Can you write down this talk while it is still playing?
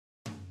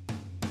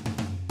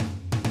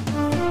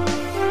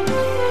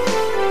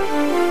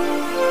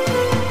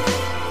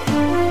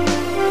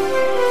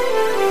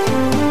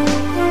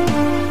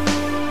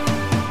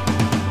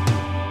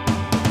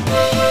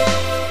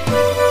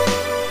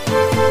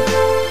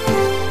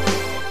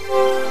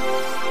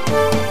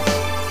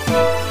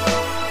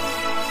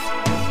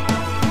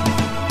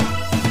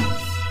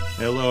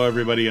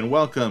everybody, and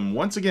welcome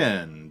once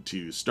again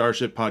to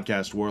Starship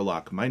Podcast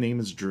Warlock. My name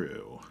is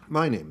Drew.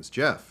 My name is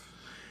Jeff.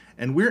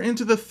 And we're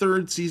into the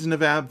third season of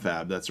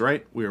AbFab. That's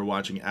right, we are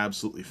watching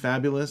Absolutely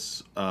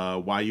Fabulous.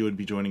 Why you would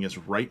be joining us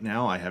right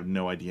now, I have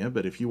no idea,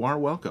 but if you are,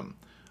 welcome.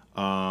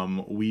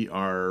 We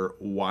are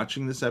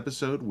watching this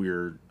episode.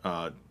 We're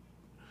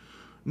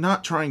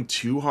not trying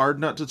too hard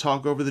not to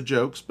talk over the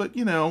jokes, but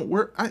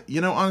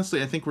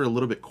honestly, I think we're a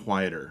little bit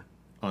quieter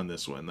on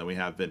this one than we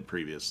have been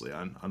previously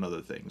on other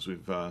things.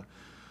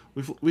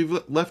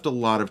 We've left a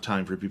lot of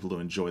time for people to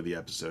enjoy the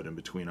episode in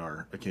between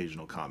our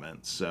occasional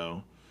comments.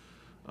 So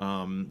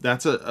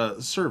that's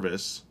a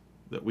service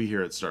that we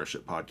here at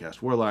Starship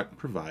Podcast Warlock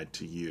provide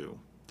to you,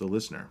 the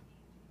listener.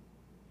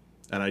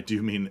 And I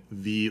do mean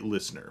the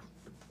listener.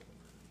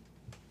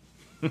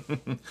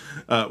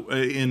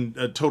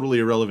 In totally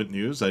irrelevant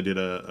news, I did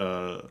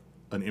an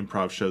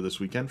improv show this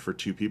weekend for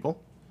 2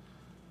 people.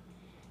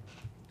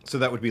 So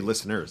that would be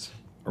listeners.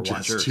 Or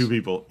just watchers. 2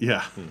 people,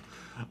 yeah.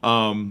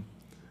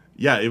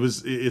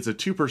 It's a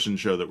 2-person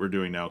show that we're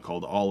doing now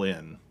called All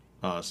In.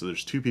 So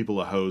there's 2 people,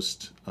 a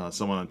host,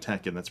 someone on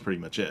tech, and that's pretty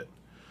much it.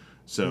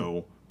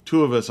 So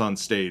 2 of us on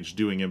stage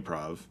doing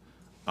improv,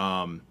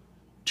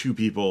 2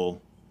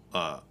 people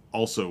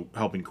also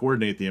helping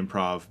coordinate the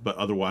improv, but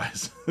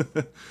otherwise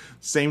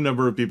same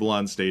number of people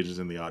on stage as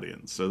in the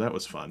audience. So that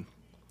was fun.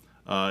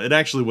 It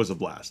actually was a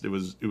blast. It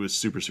was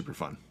super, super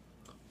fun.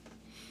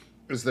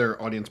 Is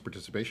there audience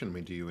participation? I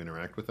mean, do you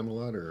interact with them a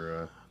lot,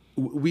 or?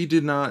 We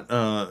did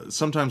not.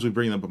 Sometimes we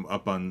bring them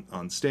up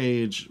on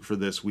stage. For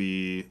this,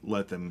 we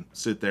let them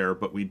sit there,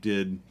 but we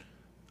did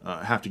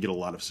have to get a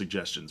lot of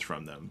suggestions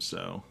from them.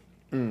 So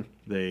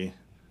they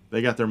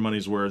got their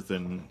money's worth,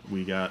 and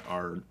we got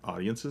our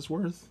audience's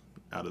worth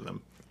out of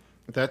them.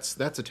 That's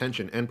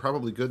attention, and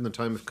probably good in the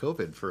time of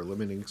COVID for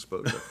limiting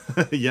exposure.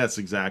 Yes,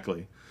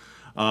 exactly.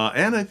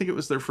 And I think it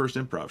was their first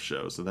improv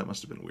show, so that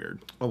must have been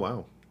weird. Oh,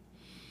 wow.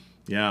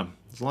 Yeah,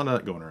 there's a lot of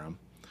that going around.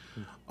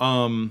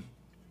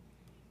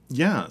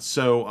 Yeah,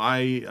 so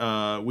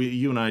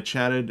you and I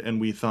chatted, and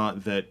we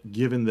thought that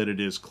given that it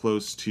is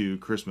close to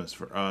Christmas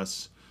for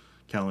us,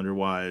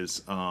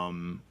 calendar-wise,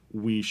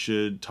 we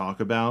should talk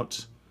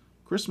about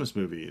Christmas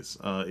movies.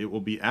 It will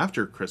be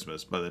after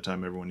Christmas by the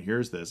time everyone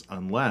hears this,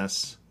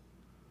 unless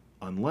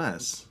I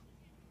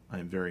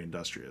am very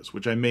industrious,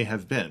 which I may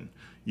have been.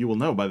 You will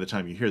know by the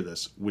time you hear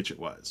this which it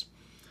was.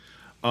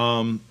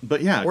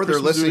 But yeah, or they're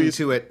Christmas listening movies,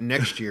 to it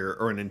next year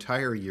or an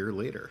entire year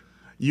later.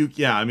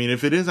 I mean,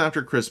 if it is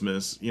after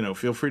Christmas,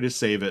 feel free to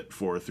save it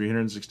for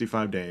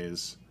 365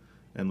 days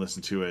and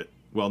listen to it.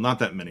 Well, not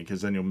that many,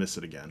 because then you'll miss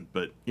it again.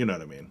 But you know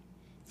what I mean.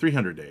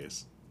 300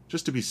 days,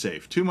 just to be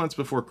safe. 2 months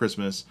before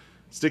Christmas,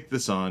 stick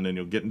this on, and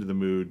you'll get into the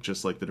mood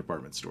just like the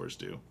department stores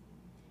do.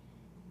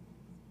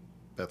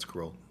 That's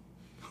cruel.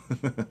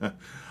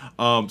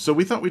 So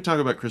we thought we'd talk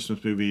about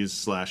Christmas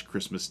movies /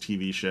 Christmas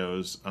TV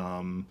shows.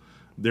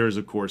 There's,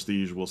 of course, the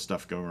usual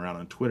stuff going around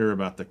on Twitter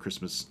about the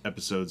Christmas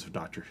episodes of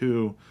Doctor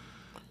Who,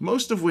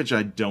 most of which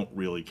I don't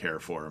really care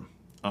for.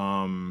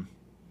 I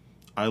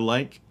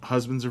like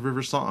Husbands of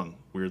River Song,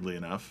 weirdly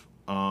enough,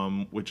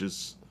 which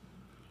is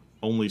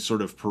only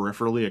sort of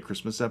peripherally a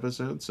Christmas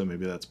episode, so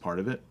maybe that's part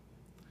of it.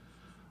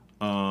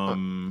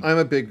 I'm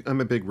a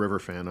big River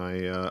fan.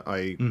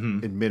 I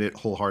admit it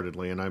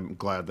wholeheartedly, and I'm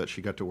glad that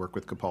she got to work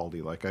with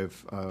Capaldi. Like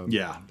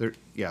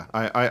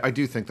I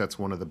do think that's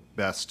one of the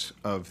best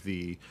of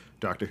the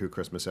Doctor Who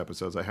Christmas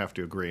episodes. I have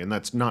to agree, and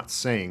that's not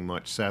saying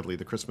much. Sadly,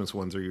 the Christmas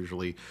ones are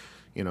usually,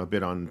 a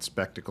bit on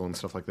spectacle and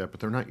stuff like that, but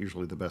they're not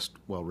usually the best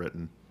well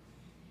written.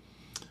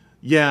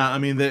 Yeah, I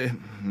mean,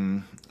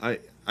 I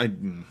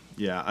don't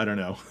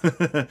know.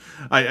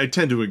 I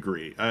tend to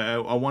agree. I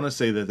want to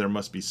say that there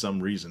must be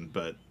some reason,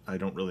 but I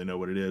don't really know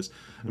what it is.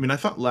 I mean, I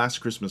thought Last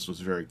Christmas was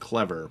very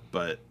clever,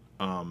 but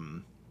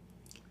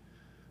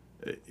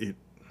it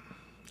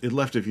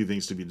left a few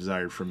things to be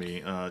desired for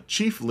me.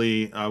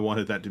 Chiefly, I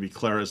wanted that to be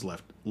Clara's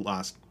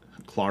last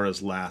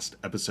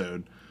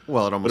episode.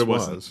 Well, it almost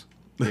was.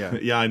 Yeah,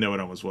 yeah, I know it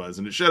almost was,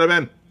 and it should have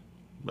been.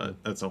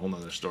 But that's a whole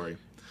nother story.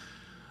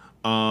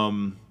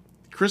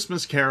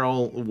 Christmas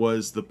Carol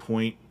was the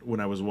point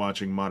when I was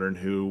watching Modern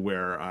Who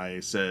where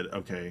I said,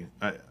 okay,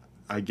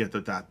 I get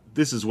that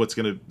this is what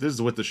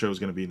the show's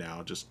gonna be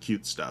now, just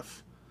cute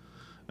stuff.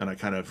 And I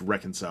kind of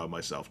reconciled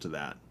myself to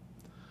that.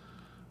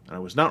 And I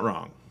was not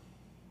wrong.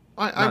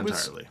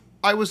 Entirely.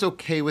 I was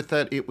okay with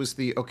that. It was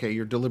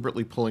you're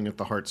deliberately pulling at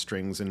the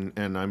heartstrings, and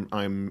I'm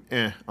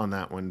on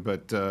that one,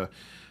 but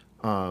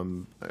I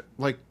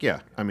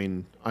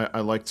mean, I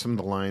liked some of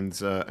the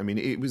lines. I mean,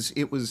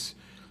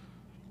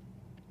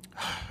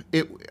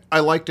 I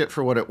liked it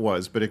for what it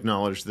was, but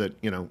acknowledged that,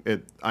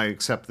 I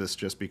accept this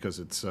just because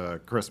it's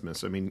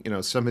Christmas. I mean,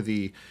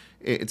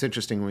 it's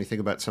interesting when we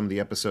think about some of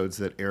the episodes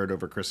that aired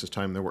over Christmas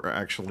time that were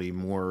actually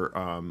more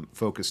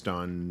focused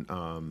on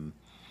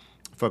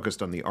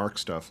the arc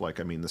stuff, like,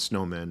 I mean, the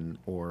Snowmen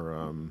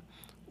or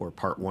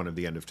part 1 of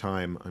The End of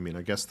Time. I mean,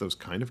 I guess those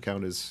kind of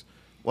count as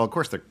well, of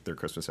course, they're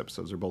Christmas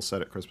episodes. They're both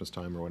set at Christmas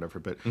time or whatever.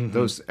 But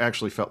those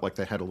actually felt like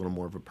they had a little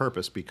more of a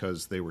purpose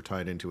because they were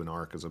tied into an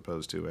arc as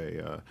opposed to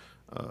a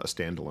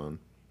standalone.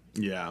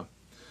 Yeah.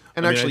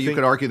 And actually, you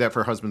could argue that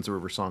for Husbands of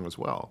River Song as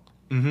well.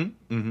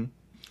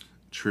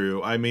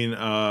 True. I mean,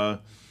 I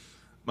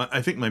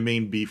think my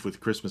main beef with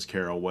Christmas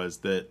Carol was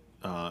that,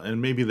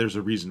 and maybe there's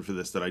a reason for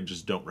this that I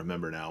just don't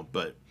remember now,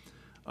 but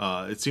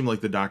it seemed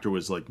like the Doctor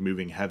was like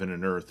moving heaven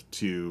and earth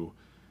to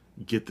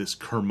get this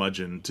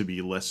curmudgeon to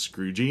be less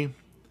Scroogey.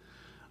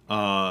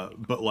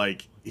 But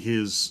like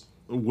his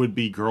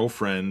would-be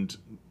girlfriend,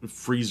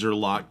 freezer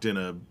locked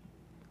in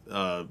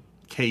a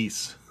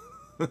case.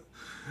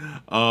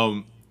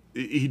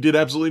 He did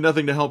absolutely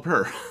nothing to help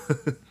her.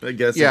 I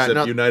guess,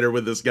 except unite her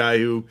with this guy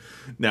who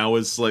now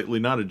is slightly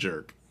not a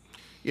jerk.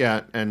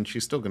 Yeah, and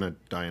she's still gonna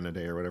die in a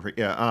day or whatever.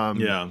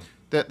 Yeah,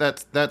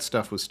 that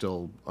stuff was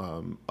still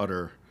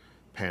utter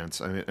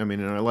pants. I mean,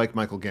 and I like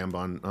Michael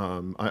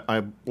Gambon.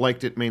 I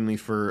liked it mainly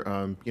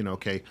for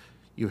okay,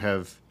 you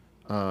have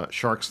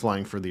sharks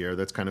flying through the air.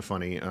 That's kind of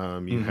funny.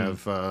 You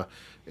have,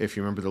 if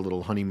you remember the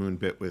little honeymoon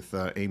bit with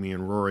Amy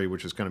and Rory,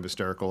 which is kind of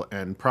hysterical,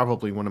 and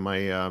probably one of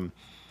my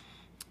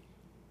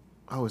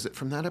is it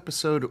from that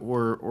episode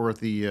or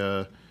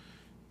the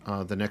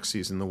next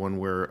season, the one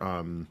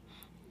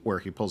where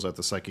he pulls out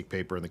the psychic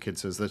paper and the kid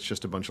says that's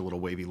just a bunch of little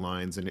wavy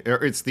lines, and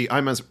it's the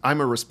I'm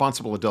a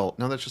responsible adult.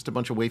 No, that's just a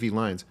bunch of wavy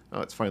lines. Oh,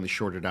 it's finally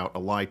shorted out. A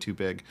lie too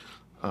big.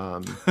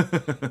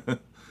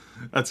 That's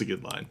a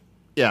good line.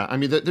 Yeah, I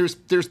mean,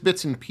 there's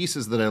bits and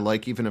pieces that I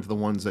like, even of the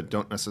ones that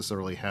don't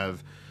necessarily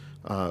have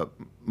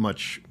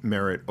much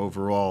merit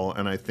overall,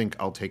 and I think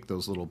I'll take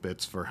those little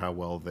bits for how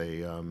well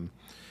they.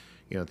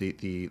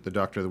 The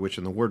Doctor, the Witch,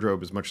 and the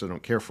Wardrobe, as much as I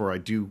don't care for,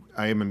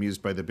 I am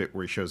amused by the bit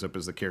where he shows up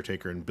as the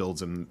caretaker and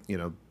builds him,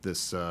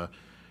 this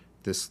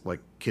like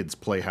kids'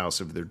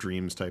 playhouse of their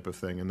dreams type of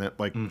thing, and that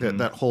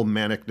that whole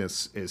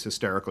manicness is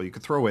hysterical. You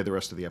could throw away the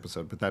rest of the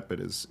episode, but that bit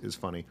is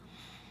funny.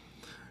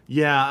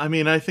 Yeah, I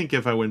mean, I think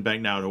if I went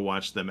back now to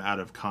watch them out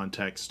of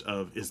context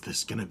of is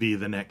this going to be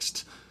the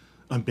next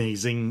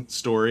amazing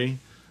story,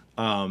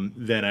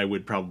 then I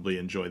would probably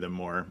enjoy them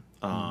more.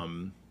 I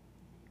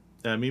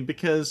mean,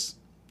 because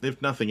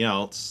if nothing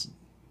else,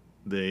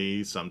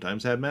 they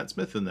sometimes have Matt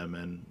Smith in them,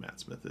 and Matt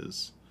Smith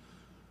is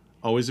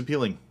always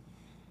appealing.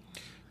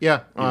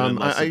 Yeah, even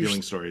less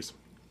appealing stories.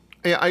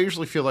 Yeah, I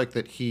usually feel like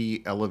that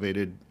he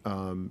elevated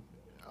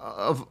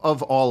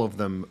of all of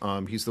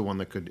them. He's the one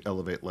that could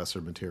elevate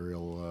lesser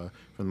material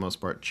for the most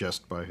part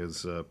just by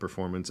his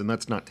performance, and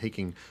that's not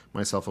taking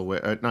myself away,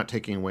 not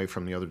taking away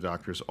from the other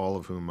Doctors, all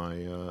of whom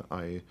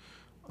I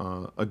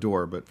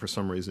adore. But for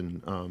some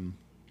reason,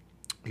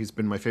 he's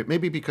been my favorite.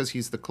 Maybe because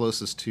he's the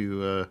closest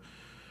to,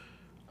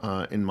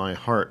 in my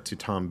heart, to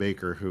Tom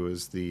Baker, who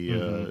is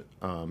the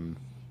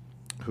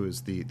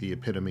the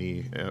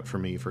epitome for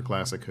me for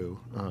classic Who.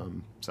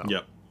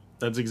 Yep,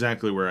 that's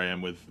exactly where I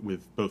am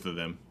with both of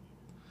them.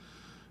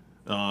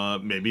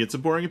 Maybe it's a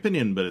boring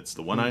opinion, but it's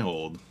the one I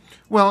hold.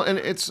 Well, and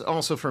it's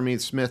also for me,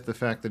 Smith, the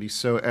fact that he's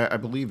so. I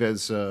believe,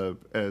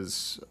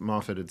 as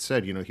Moffat had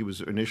said, he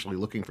was initially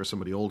looking for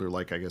somebody older,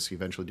 like I guess he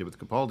eventually did with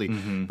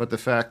Capaldi. But the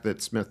fact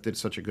that Smith did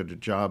such a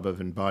good job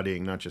of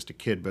embodying not just a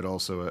kid, but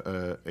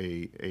also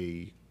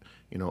a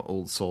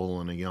old soul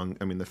and a young.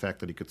 I mean, the fact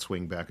that he could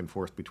swing back and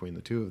forth between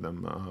the two of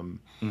them.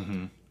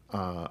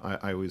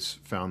 I always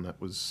found that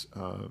was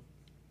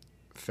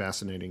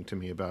fascinating to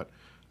me about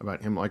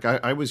him. Like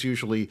I was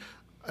usually.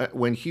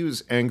 When he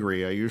was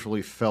angry, I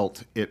usually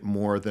felt it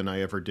more than I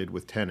ever did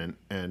with Tennant,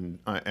 and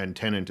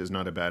Tennant is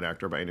not a bad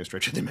actor by any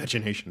stretch of the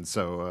imagination.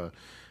 So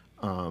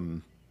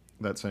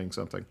that's saying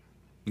something.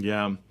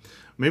 Yeah,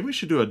 maybe we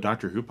should do a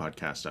Doctor Who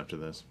podcast after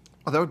this.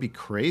 Oh, that would be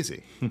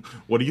crazy.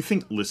 What do you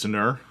think,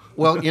 listener?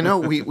 Well,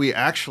 we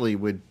actually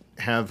would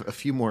have a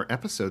few more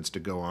episodes to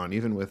go on,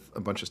 even with a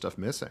bunch of stuff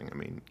missing. I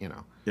mean,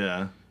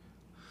 Yeah,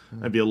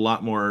 that'd be a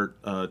lot more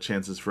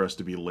chances for us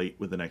to be late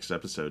with the next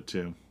episode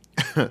too.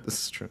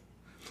 This is true.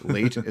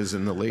 Late is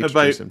in the late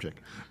subject.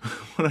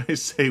 When I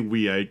say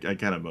we, I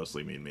kind of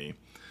mostly mean me.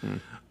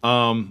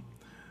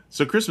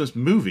 So Christmas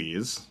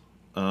movies,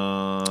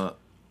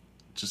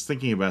 just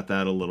thinking about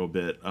that a little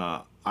bit,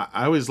 I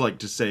always like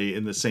to say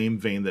in the same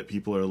vein that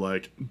people are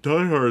like,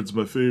 Die Hard's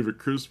my favorite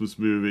Christmas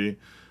movie.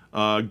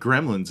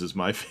 Gremlins is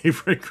my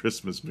favorite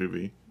Christmas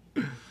movie.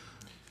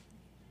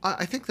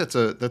 I think that's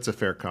a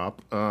fair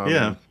cop.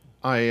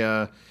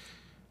 Yeah.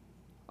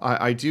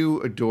 I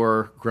do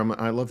adore Gremlins.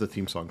 I love the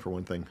theme song for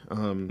one thing.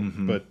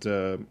 But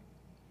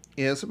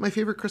is it my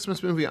favorite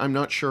Christmas movie? I'm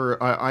not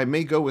sure. I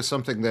may go with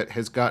something that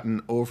has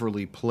gotten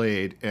overly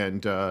played,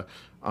 and to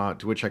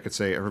which I could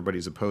say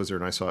everybody's a poser,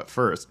 and I saw it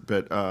first.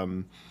 But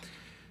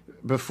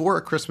before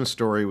A Christmas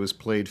Story was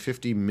played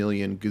 50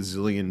 million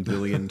gazillion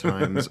billion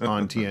times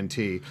on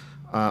TNT,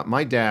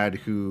 my dad,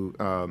 who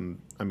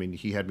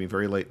he had me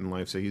very late in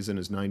life, so he's in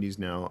his 90s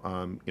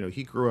now.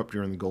 He grew up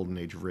during the golden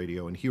age of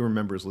radio, and he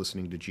remembers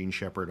listening to Gene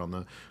Shepard on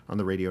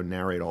the radio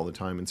narrate all the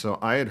time. And so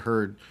I had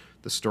heard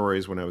the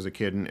stories when I was a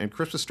kid. And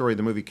Christmas Story,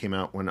 the movie, came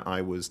out when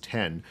I was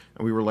 10,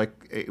 and we were like,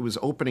 it was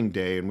opening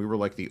day, and we were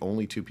like the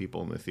only two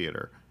people in the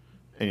theater.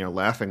 And,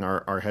 laughing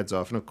our heads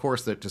off. And of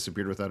course, that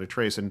disappeared without a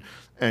trace. And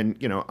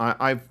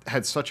I've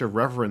had such a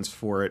reverence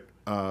for it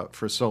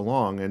for so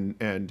long,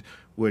 and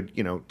would,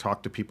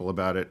 talk to people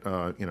about it,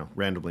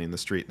 randomly in the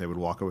street, and they would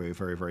walk away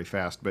very, very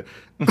fast. But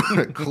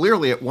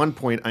clearly, at one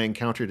point, I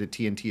encountered a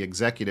TNT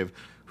executive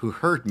who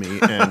heard me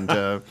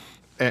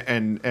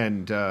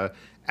and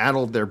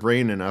addled their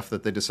brain enough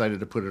that they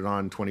decided to put it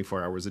on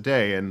 24 hours a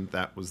day, and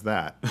that was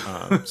that.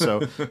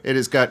 So it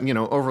has gotten,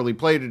 overly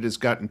played. It has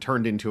gotten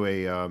turned into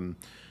a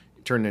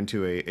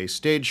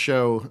stage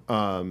show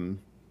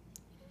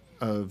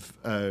of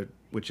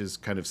which is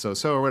kind of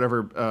so or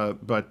whatever.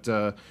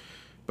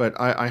 But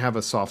I have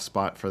a soft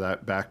spot for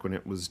that back when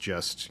it was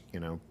just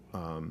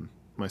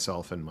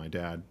myself and my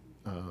dad.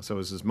 So it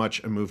was as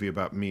much a movie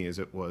about me as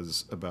it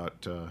was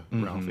about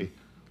Ralphie.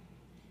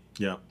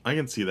 Yeah, I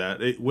can see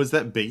that. Was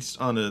that based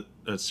on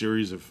a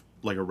series of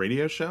like a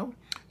radio show?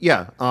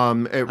 Yeah,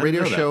 a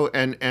radio show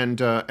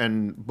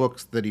and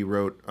books that he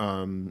wrote.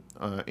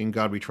 In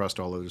God We Trust,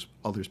 All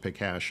Others Pay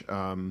Cash.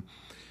 And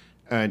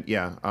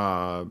yeah,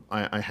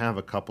 I have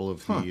a couple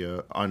of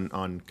the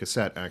on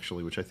cassette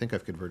actually, which I think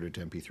I've converted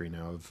to MP3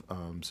 now of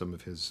some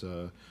of his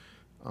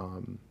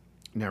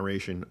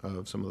narration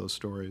of some of those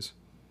stories.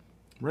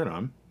 Right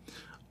on.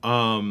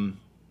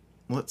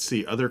 Let's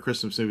see, other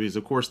Christmas movies.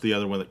 Of course, the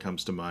other one that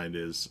comes to mind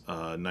is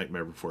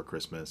Nightmare Before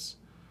Christmas,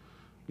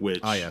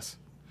 which yes.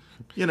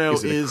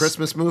 Is it a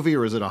Christmas movie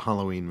or is it a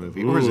Halloween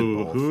movie? Or is it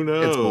both? Who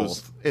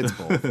knows? It's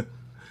both.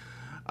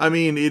 I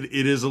mean, it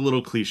is a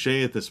little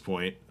cliche at this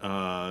point,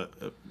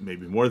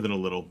 maybe more than a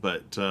little,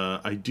 but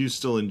I do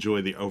still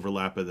enjoy the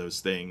overlap of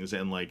those things,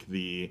 and like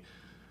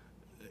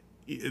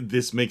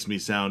this makes me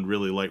sound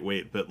really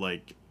lightweight, but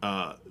like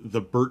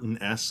the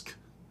Burton-esque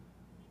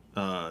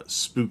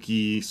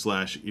spooky /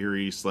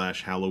 eerie /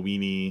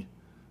 Halloweeny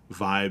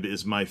vibe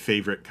is my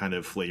favorite kind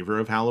of flavor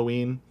of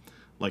Halloween.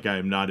 Like, I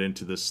am not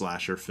into the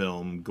slasher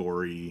film,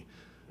 gory,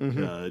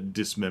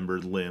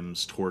 dismembered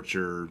limbs,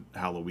 torture,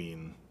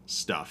 Halloween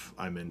stuff.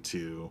 I'm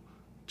into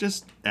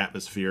just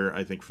atmosphere,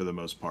 I think, for the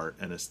most part,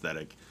 and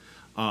aesthetic.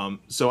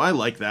 So I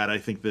like that. I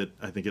think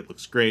it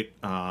looks great.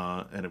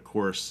 And of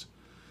course,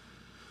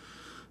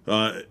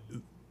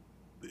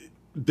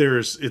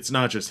 it's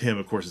not just him,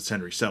 of course, it's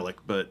Henry Selick,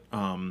 but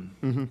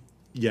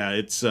yeah,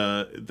 it's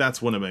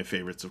that's one of my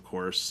favorites, of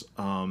course.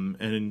 And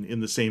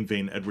in the same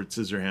vein, Edward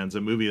Scissorhands,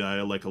 a movie that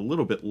I like a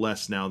little bit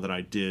less now than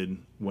I did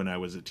when I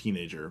was a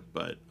teenager,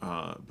 but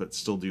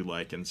still do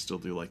like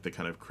the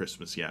kind of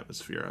Christmassy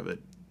atmosphere of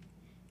it.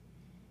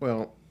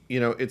 Well,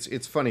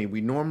 it's funny.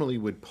 We normally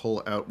would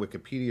pull out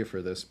Wikipedia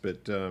for this,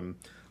 but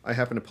I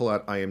happen to pull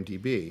out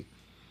IMDb.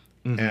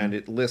 And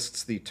it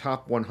lists the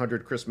top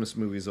 100 Christmas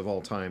movies of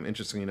all time.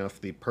 Interestingly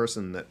enough, the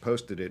person that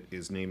posted it,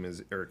 his name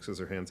is Eric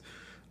Scissorhands.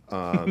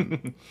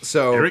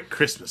 So Eric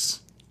Christmas.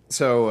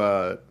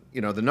 So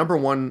the number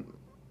one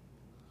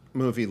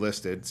movie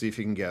listed. See if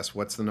you can guess.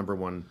 What's the number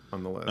one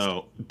on the list?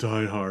 Oh,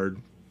 Die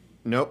Hard.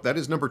 Nope, that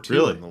is number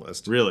 2 on the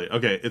list. Really?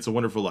 Okay, It's a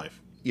Wonderful Life.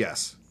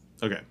 Yes.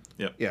 Okay.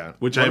 Yep. Yeah.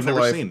 Which I've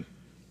never seen.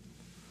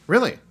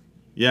 Really?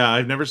 Yeah,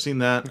 I've never seen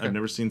that. Okay. I've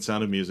never seen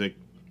Sound of Music.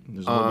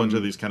 There's a whole bunch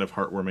of these kind of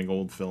heartwarming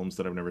old films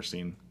that I've never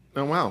seen.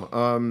 Oh wow.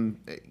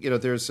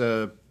 There's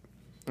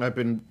I've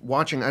been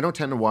watching. I don't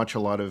tend to watch a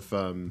lot of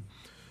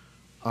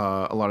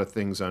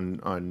things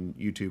on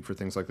YouTube for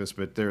things like this,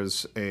 but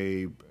there's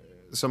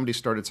somebody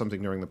started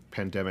something during the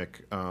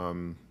pandemic.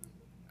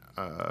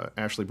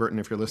 Ashley Burton,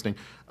 if you're listening,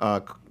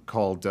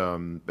 called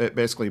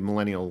basically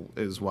Millennial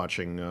is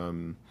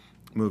watching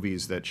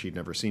movies that she'd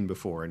never seen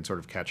before and sort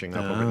of catching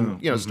up.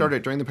 And,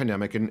 started during the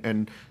pandemic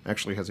and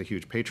actually has a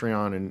huge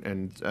Patreon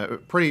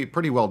and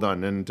pretty well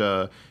done. And,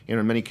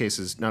 in many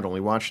cases, not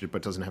only watched it,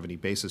 but doesn't have any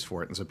basis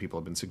for it. And so people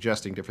have been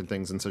suggesting different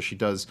things. And so she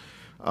does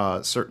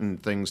certain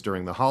things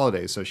during the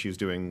holidays. So she was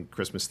doing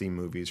Christmas themed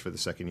movies for the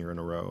second year in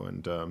a row.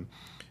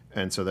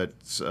 And so that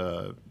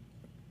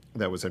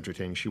was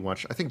entertaining. She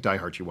watched, I think Die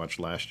Hard she watched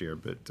last year,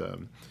 but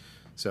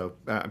so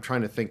I'm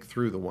trying to think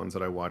through the ones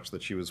that I watched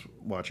that she was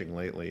watching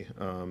lately.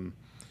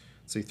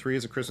 Let's see, 3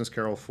 is A Christmas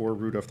Carol, 4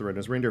 Rudolph the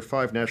Red-Nosed Reindeer,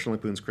 5 National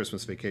Lampoon's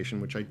Christmas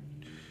Vacation, which I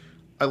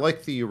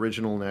like the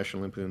original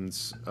National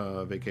Lampoon's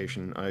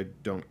Vacation. I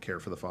don't care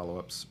for the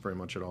follow-ups very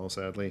much at all,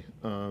 sadly.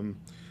 Home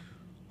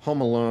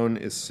Alone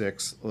is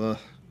 6. Ugh.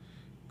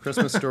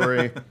 Christmas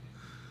Story,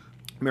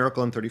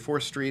 Miracle on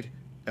 34th Street,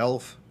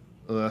 Elf.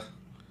 Ugh.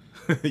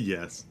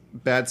 Yes.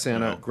 Bad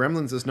Santa. No.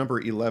 Gremlins is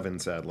number 11,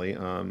 sadly.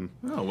 Oh,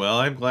 well,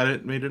 I'm glad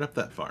it made it up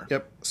that far.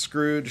 Yep.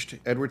 Scrooged,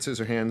 Edward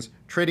Scissorhands,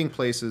 Trading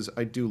Places.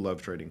 I do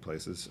love Trading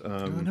Places.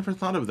 I never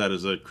thought of that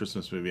as a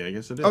Christmas movie. I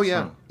guess it is. Oh,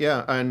 yeah. Huh?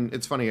 Yeah, and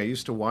it's funny. I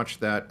used to watch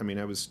that. I mean,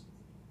 I was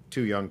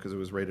too young because it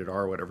was rated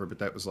R or whatever, but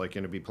that was like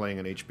going to be playing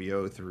on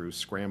HBO through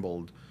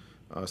scrambled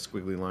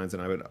squiggly lines,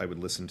 and I would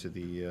listen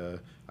to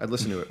I'd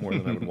listen to it more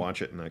than I would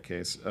watch it in that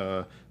case.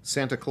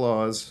 Santa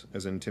Claus,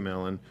 as in Tim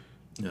Allen.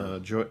 Yeah.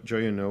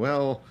 Joyeux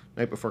Noel,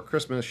 Night Before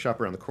Christmas, Shop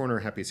Around the Corner,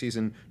 Happy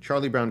Season,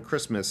 Charlie Brown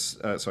Christmas.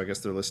 So I guess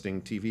they're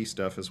listing TV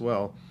stuff as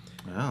well.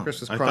 Oh,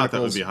 Christmas I thought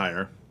that would be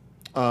Chronicles.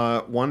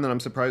 higher. One that I'm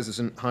surprised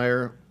isn't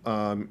higher.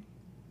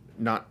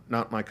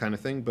 Not my kind of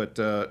thing, but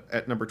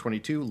at number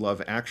 22,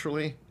 Love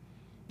Actually,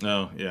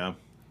 Oh, yeah.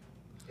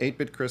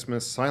 8-Bit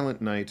Christmas,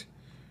 Silent Night,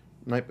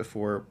 Night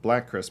Before,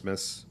 Black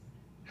Christmas,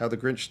 How the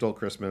Grinch Stole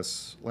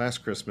Christmas, Last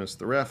Christmas,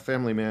 The Ref,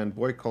 Family Man,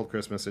 Boy Called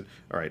Christmas. All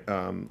right,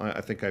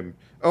 I think I'm.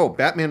 Oh,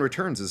 Batman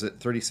Returns is at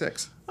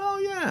 36. Oh,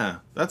 yeah.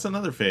 That's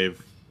another fave.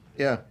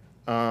 Yeah,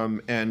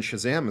 and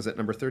Shazam is at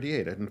number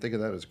 38. I didn't think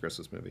of that as a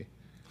Christmas movie.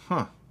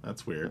 Huh.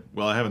 That's weird.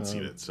 Well, I haven't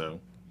seen it, so.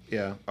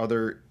 Yeah,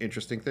 other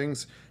interesting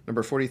things.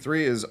 Number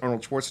 43 is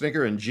Arnold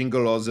Schwarzenegger and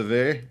Jingle All the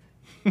Way.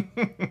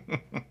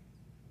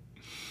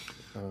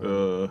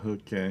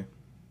 Okay.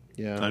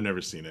 Yeah. I've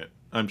never seen it.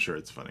 I'm sure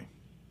it's funny.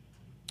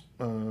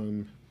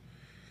 I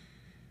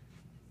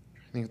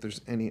think if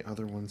there's any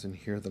other ones in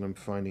here that I'm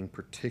finding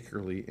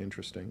particularly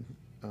interesting.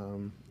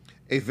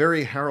 A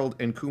Very Harold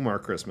and Kumar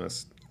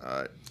Christmas.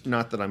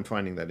 Not that I'm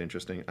finding that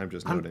interesting. I'm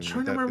just noting I'm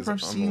trying that to remember if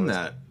is I've on the seen list.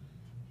 that.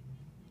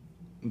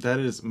 That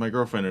is, my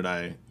girlfriend and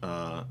I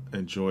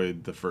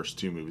enjoyed the first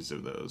two movies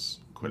of those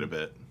quite a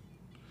bit,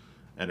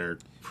 and are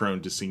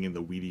prone to singing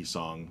the Wheatie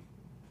song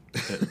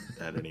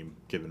at any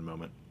given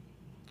moment.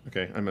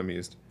 Okay, I'm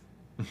amused.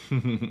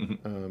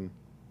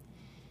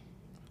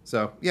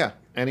 So yeah.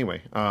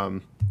 Anyway, I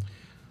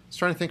was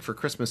trying to think for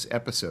Christmas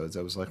episodes.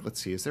 I was like, let's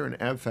see, is there an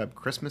AbFab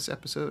Christmas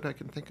episode I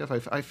can think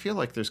of? I feel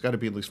like there's got to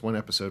be at least one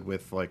episode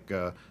with like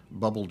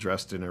Bubble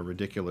dressed in a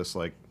ridiculous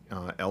like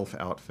elf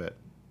outfit.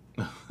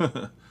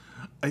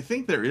 I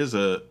think there is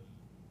at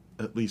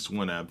least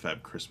one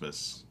AbFab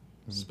Christmas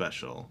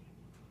special,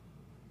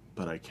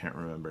 but I can't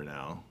remember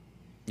now.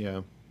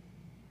 Yeah.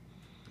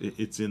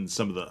 It's in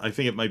some of the. I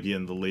think it might be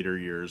in the later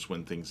years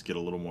when things get a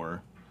little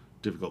more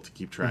difficult to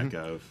keep track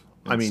of.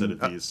 I mean, Instead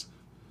of these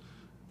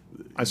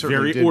I certainly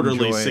very did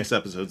orderly enjoy,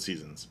 6-episode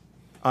seasons.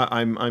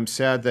 I'm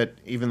sad that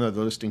even though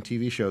the listing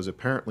TV shows,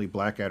 apparently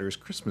Blackadder's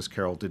Christmas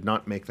Carol did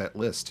not make that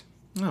list.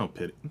 Oh,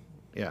 pity.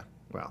 Yeah.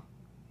 Well,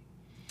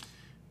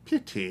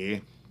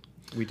 Pity.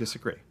 we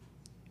disagree.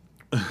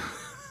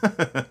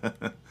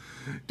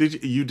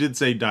 You did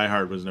say Die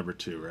Hard was number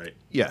 2, right?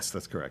 Yes,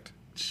 that's correct.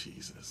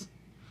 Jesus.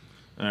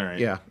 All right.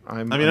 Yeah.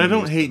 I mean, I'm I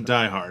don't amused hate by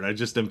that. Die Hard. I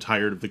just am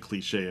tired of the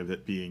cliche of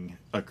it being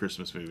a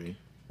Christmas movie.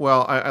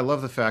 Well, I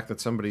love the fact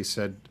that somebody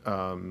said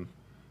something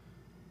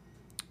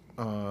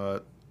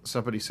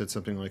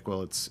like,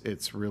 "Well,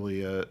 it's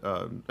really I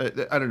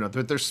don't know."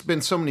 There's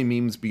been so many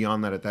memes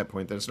beyond that at that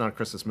point that it's not a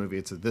Christmas movie;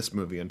 it's this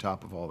movie on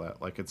top of all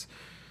that. Like it's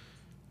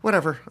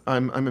whatever.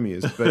 I'm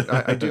amused, but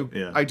I do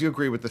Yeah. I do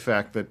agree with the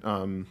fact that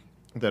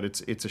that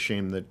it's a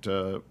shame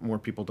that more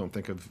people don't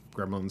think of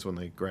Gremlins when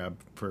they grab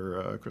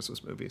for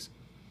Christmas movies.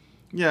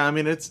 Yeah, I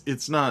mean,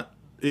 it's not.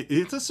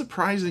 It's a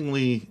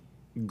surprisingly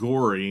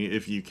gory,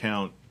 if you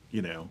count,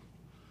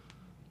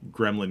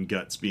 gremlin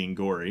guts being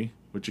gory,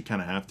 which you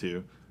kind of have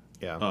to.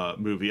 Yeah.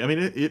 Movie. I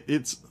mean,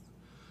 it's.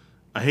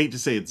 I hate to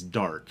say it's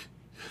dark,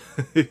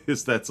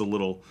 because that's a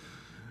little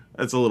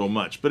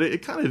much, but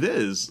it kind of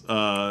is.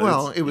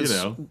 Well, it was. You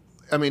know,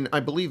 I mean, I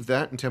believe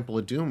that and Temple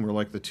of Doom were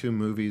like the two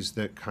movies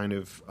that kind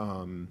of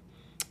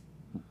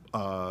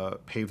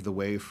paved the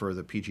way for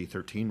the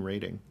PG-13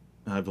 rating.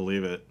 I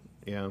believe it.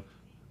 Yeah.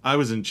 I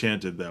was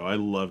enchanted though. I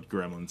loved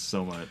Gremlins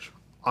so much.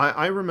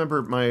 I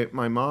remember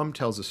my mom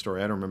tells a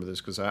story. I don't remember this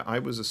because I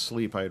was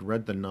asleep. I had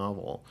read the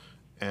novel,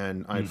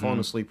 and I had fallen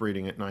asleep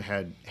reading it, and I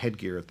had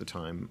headgear at the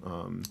time.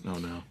 Oh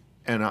no.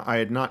 And I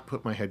had not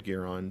put my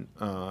headgear on,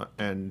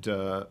 and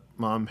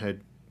Mom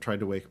had tried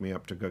to wake me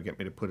up to go get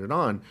me to put it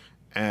on.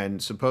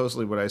 And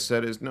supposedly what I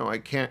said is, no, I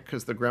can't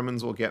because the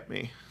gremlins will get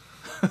me.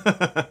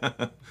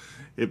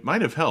 It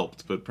might have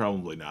helped, but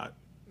probably not.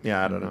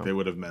 Yeah, I don't know. They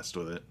would have messed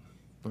with it.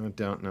 I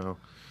don't know.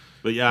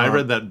 But yeah, I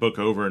read that book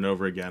over and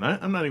over again.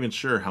 I'm not even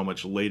sure how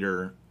much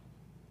later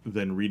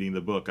than reading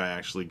the book I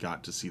actually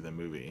got to see the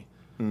movie.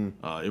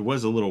 It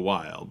was a little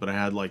while, but I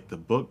had like the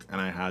book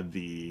and I had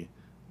the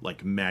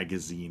like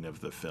magazine of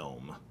the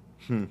film,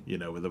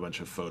 with a bunch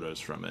of photos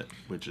from it,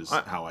 which is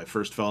how I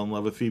first fell in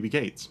love with Phoebe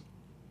Cates.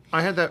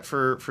 I had that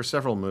for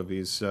several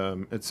movies.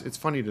 It's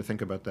funny to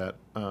think about that.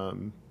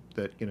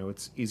 That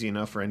it's easy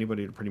enough for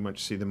anybody to pretty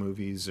much see the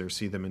movies or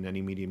see them in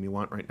any medium you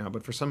want right now.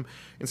 But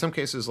in some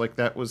cases, like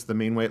that was the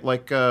main way.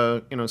 Like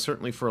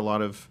certainly for a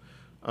lot of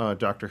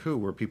Doctor Who,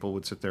 where people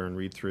would sit there and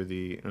read through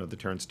the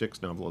Terrance Dicks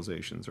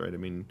novelizations, right? I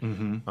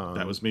mean,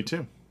 That was me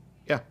too.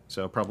 yeah.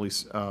 So probably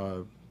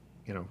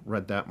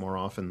read that more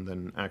often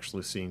than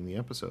actually seeing the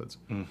episodes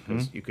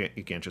because you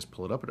can't just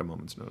pull it up at a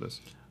moment's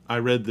notice. I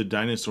read the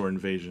Dinosaur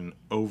Invasion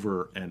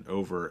over and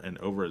over and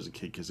over as a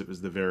kid because it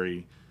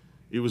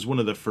was one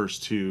of the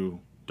first two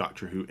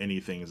Doctor Who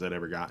anythings I'd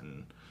ever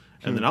gotten,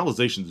 and the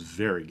novelization's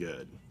very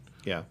good.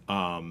 Yeah.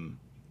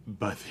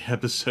 But the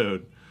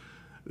episode,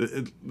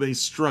 they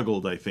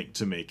struggled, I think,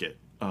 to make it.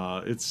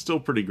 It's still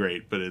pretty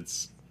great, but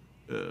it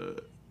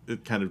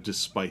kind of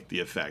despite the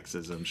effects,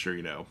 as I'm sure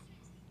you know.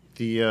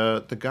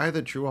 The guy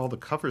that drew all the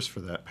covers for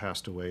that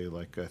passed away,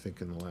 like I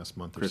think in the last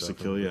month or Chris so.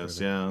 Achilles,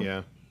 yeah.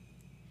 Yeah.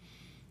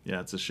 Yeah,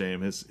 it's a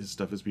shame. His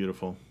stuff is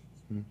beautiful.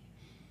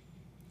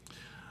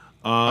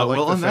 I like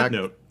Well, the on that fact.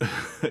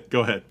 note,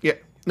 go ahead. Yeah.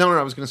 No, no,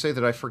 I was going to say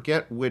that I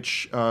forget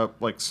which,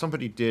 like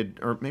somebody did,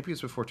 or maybe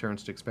it's before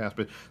Terrence Dicks passed,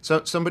 but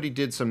somebody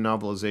did some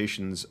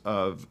novelizations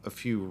of a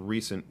few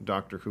recent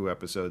Doctor Who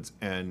episodes,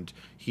 and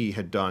he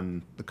had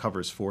done the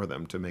covers for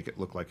them to make it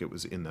look like it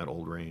was in that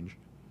old range.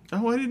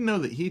 Oh, I didn't know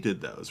that he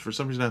did those. For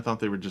some reason, I thought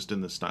they were just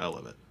in the style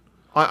of it.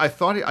 I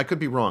thought I could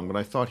be wrong, but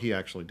I thought he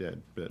actually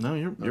did. But No,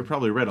 you're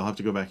probably right. I'll have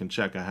to go back and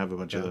check. I have a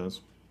bunch of Yeah.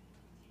 those.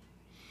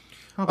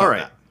 How about all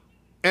right. that?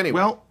 Anyway,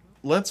 Well,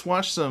 let's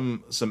watch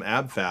some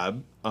Ab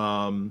Fab.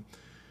 And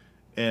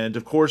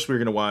of course, we're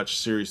going to watch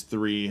Series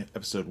 3,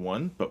 Episode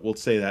 1, but we'll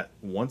say that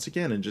once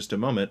again in just a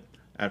moment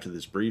after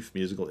this brief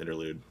musical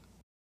interlude.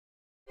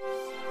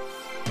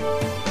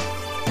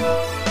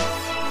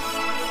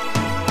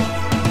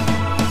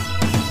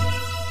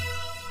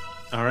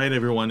 All right,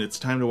 everyone, it's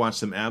time to watch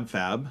some Ab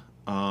Fab.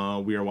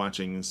 We are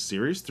watching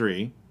Series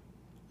 3,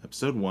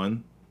 Episode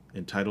 1,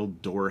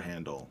 entitled Door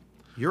Handle.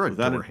 you're a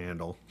Without door a-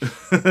 handle.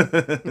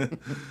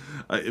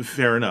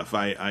 Fair enough,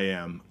 I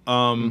am.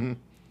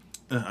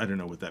 I don't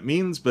know what that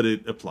means, but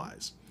it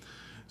applies.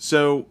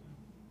 So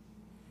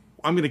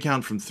I'm going to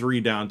count from 3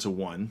 down to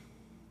 1,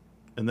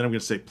 and then I'm going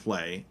to say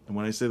play. And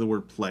when I say the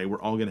word play, we're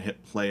all going to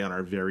hit play on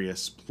our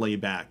various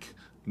playback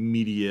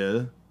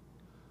media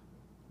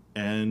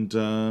and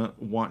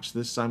watch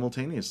this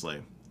simultaneously.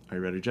 Are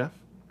you ready, Jeff?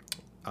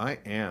 I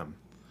am.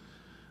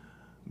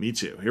 Me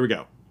too. Here we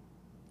go.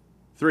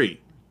 3,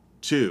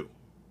 2,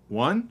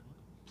 1,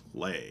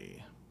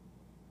 play.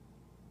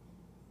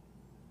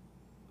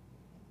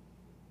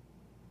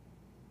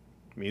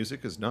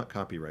 Music is not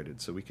copyrighted,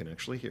 so we can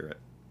actually hear it.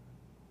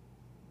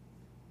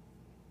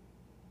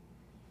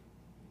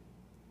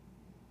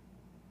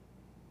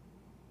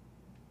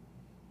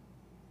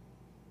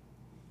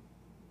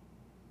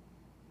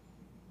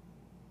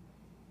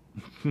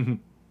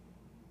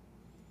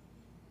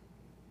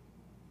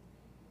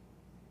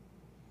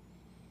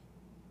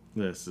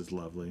 This is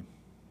lovely.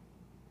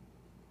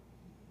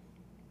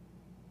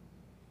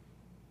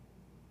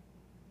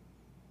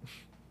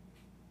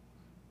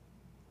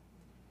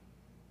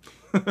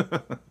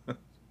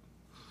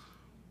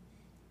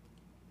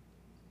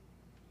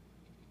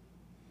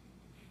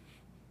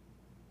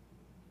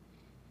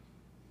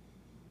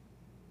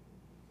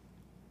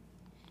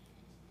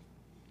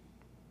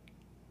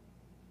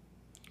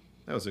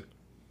 That was a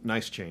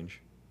nice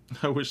change.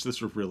 I wish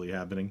this were really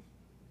happening.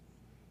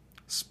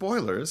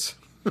 Spoilers.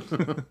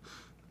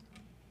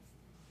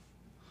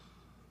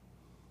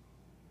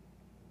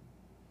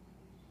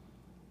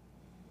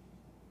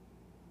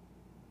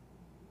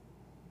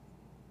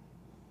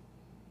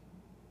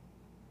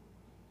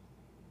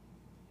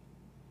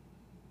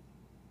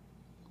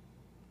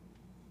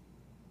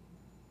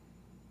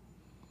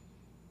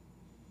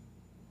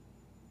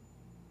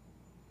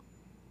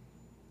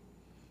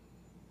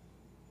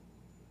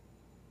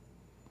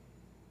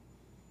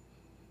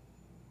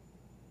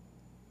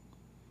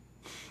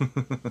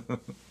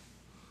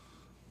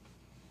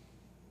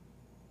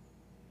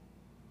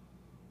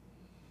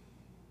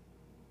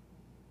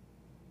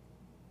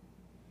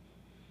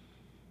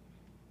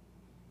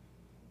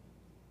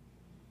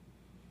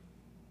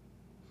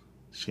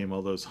 Shame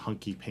all those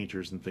hunky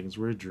painters and things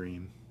were a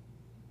dream.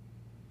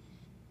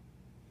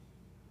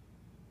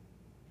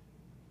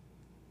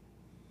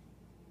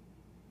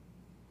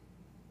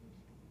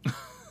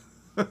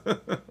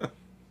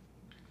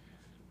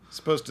 As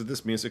opposed to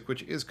this music,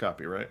 which is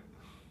copyright.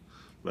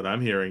 But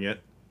I'm hearing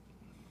it.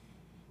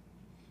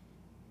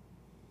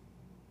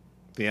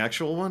 The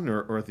actual one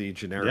or the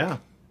generic? Yeah.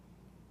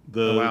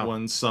 The Oh, wow.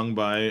 one sung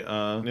by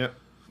Yep.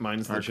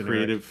 Mine's the our generic.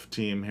 creative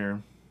team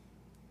here.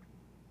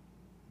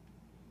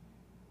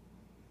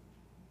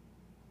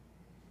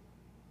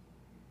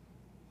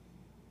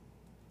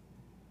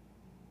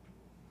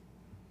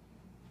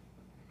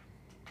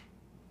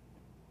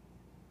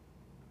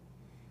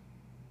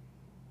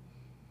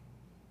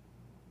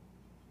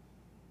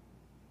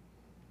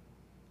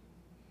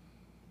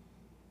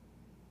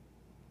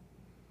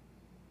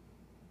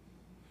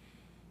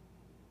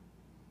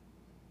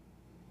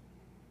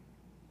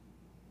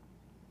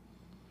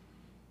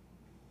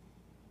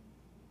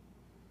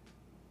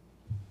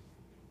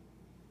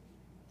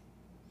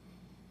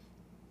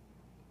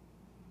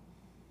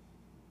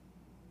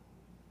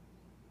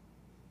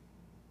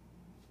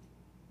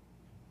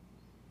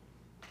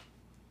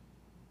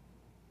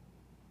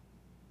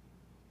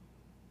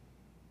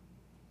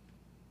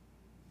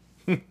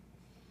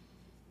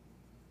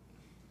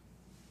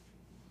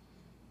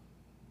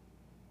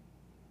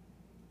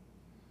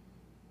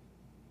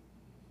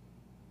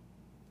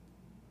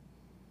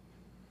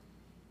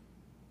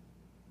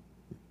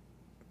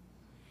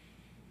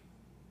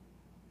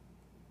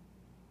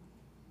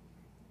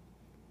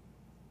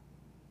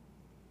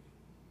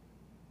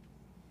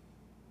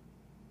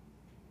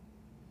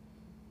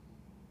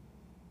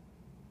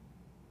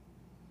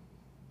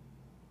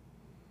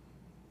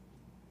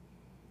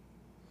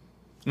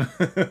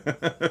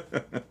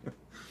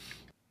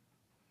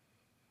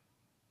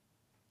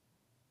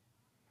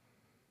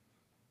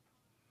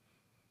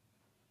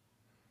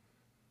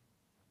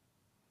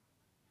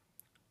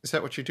 Is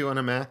that what you do on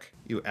a Mac?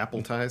 You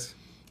appletize?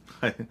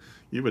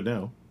 You would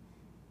know.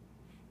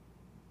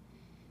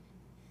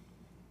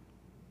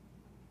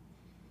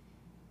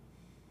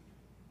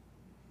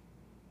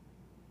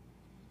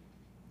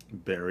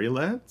 Berry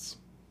lads?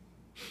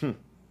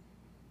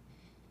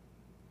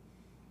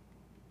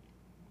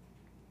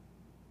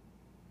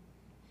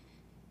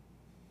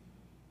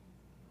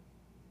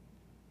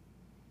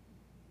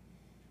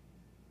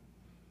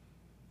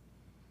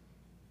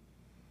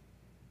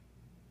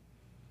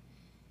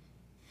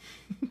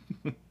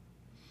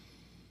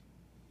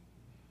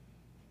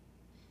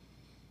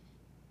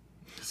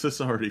 This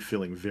is already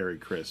feeling very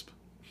crisp.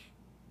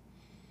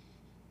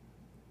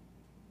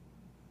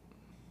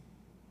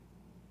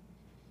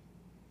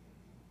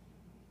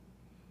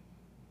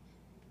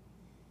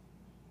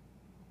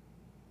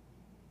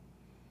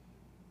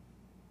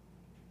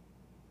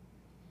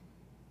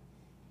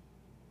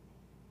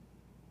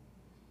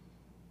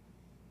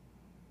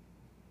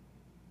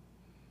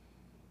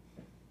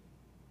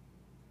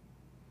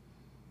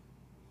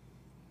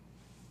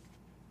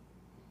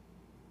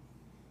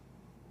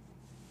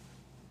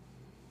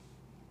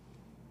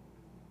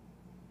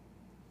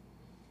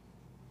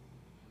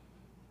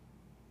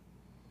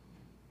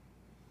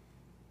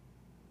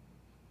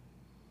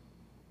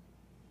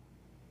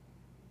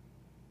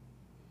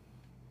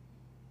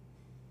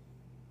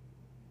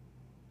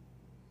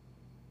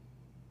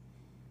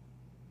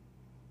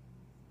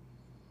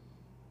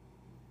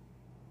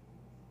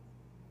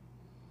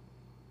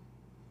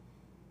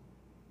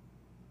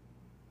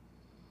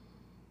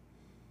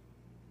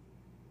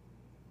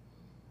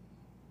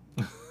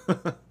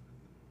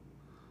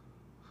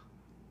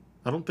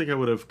 I don't think I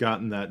would have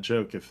gotten that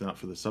joke if not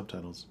for the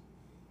subtitles.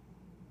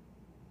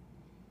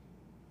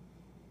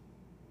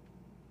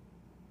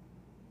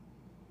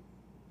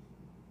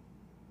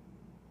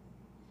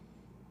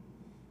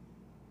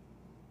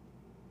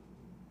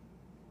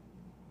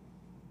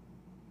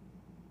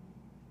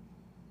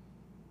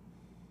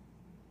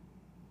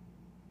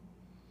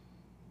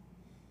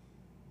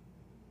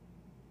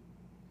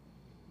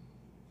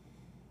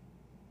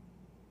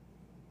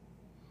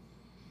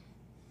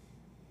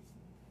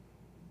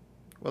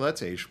 Well,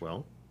 that's aged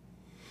well.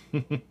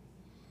 I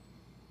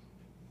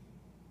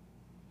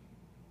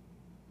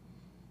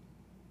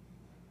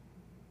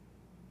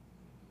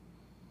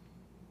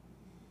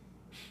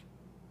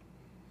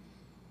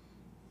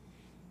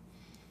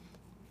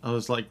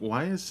was like,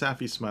 why is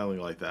Safi smiling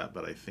like that?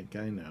 But I think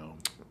I know.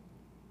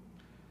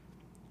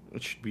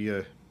 It should be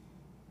a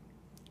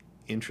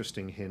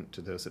interesting hint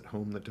to those at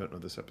home that don't know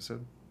this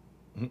episode.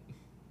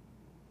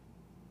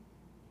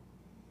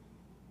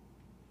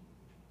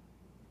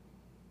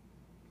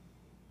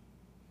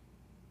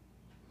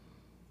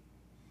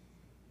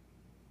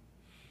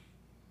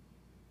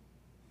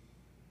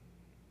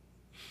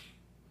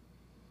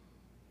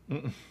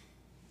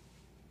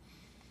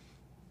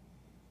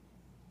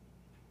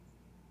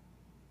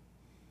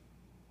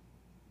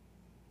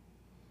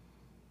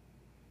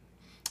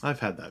 I've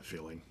had that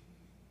feeling.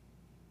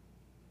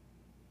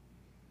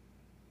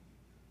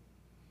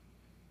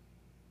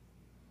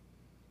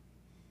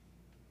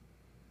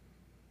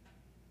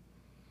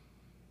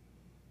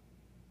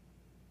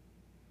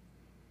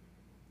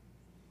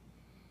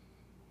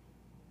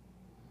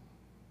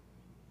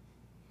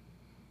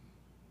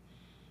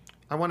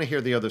 I want to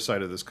hear the other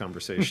side of this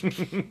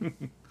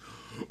conversation.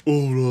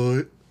 All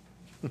right.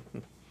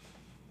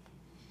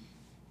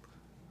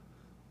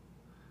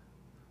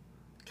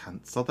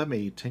 Cancel the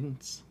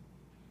meetings.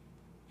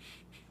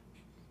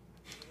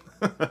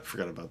 I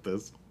forgot about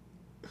this.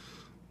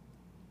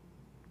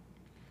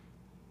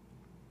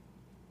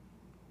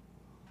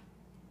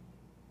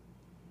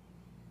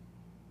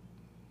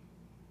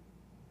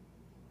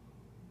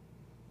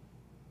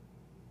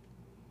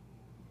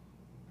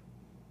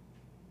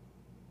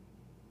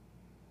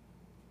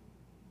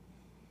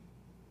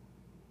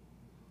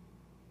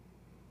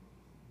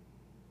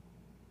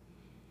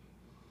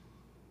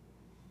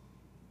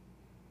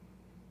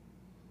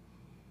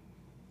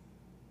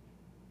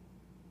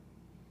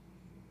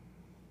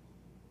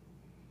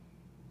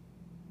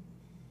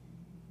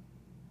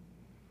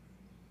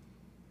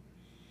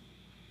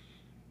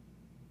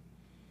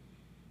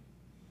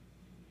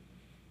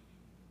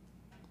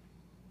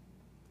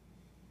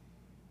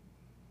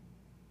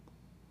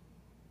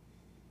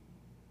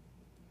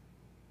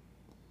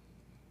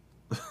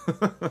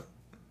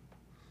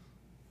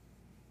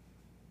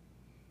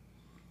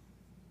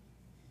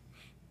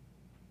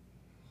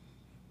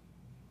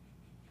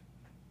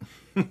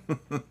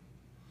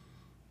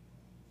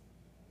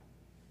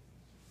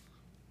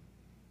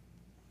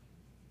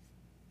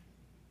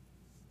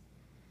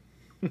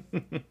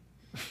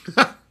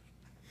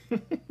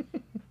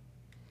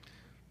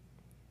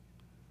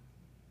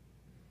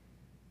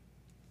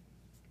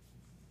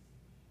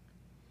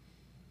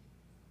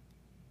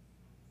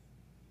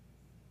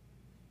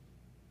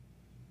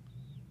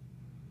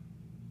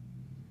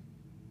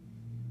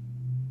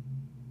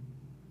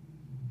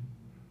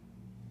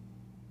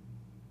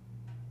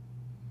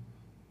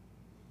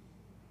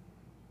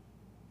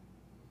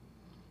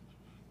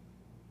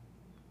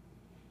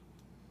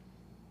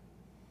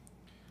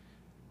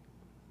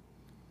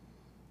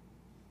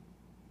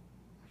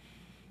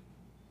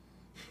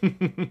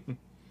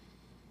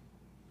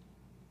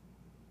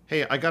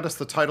 Hey, I got us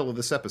the title of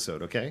this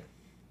episode, okay?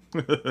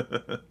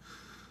 That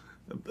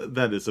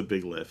is a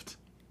big lift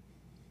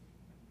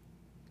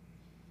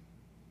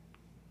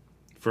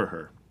for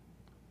her.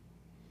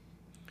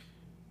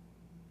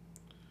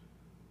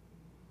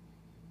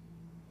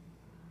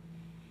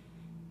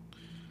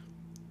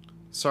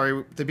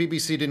 Sorry, the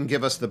BBC didn't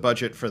give us the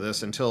budget for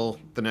this until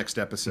the next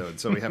episode,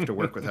 so we have to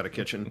work without a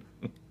kitchen.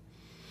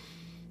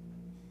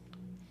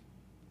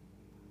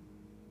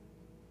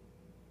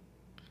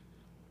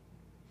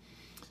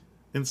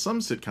 In some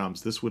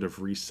sitcoms, this would have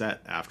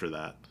reset after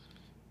that.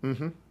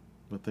 Mm-hmm.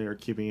 But they are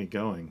keeping it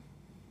going.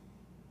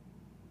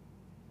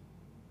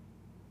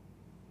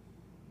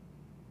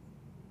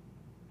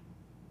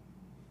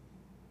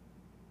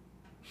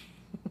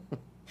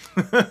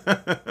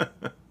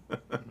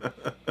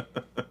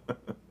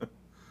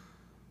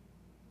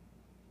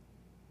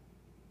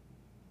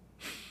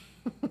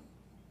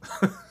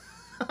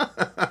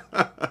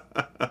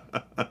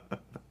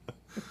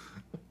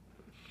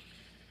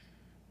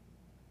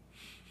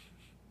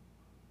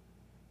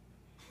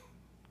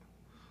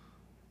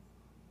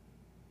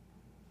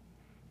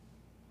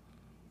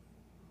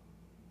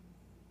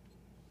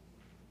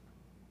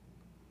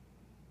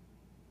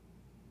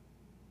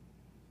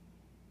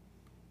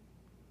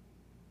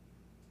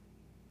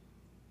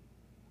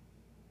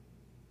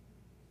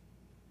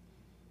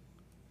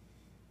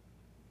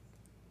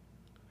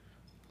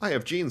 I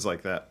have jeans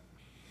like that.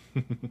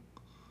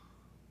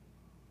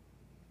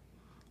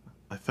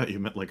 I thought you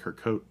meant like her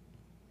coat.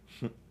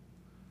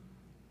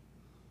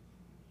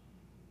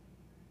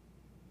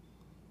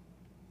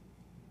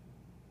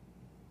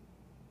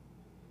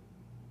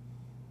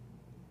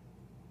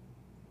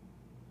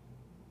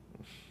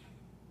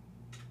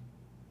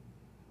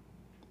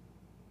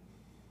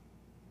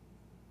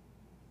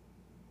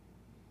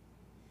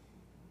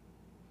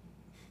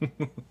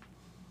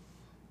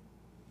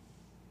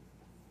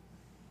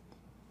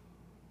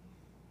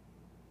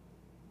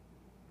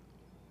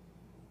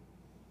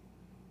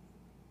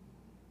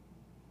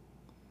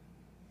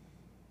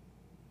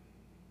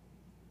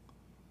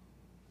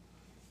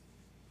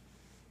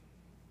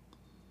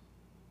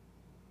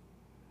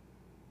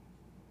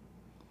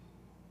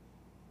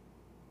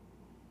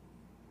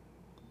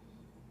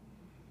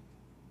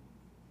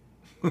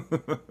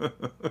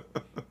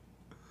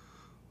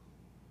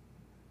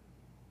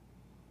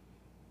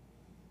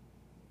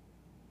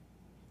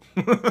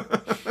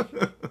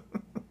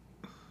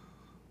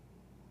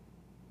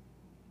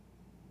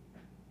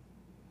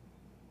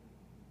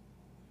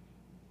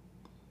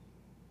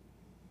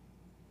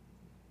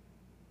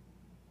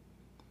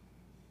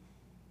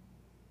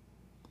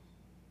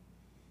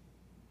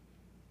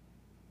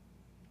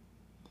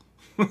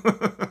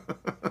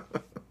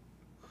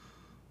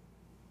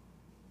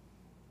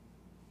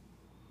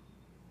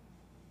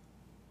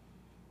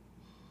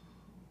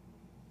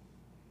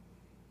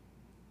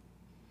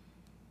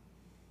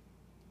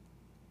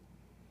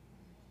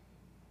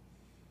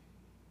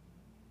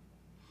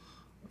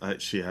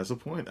 She has a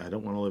point. I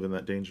don't want to live in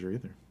that danger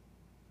either.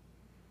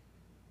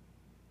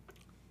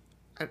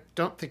 I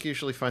don't think you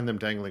usually find them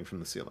dangling from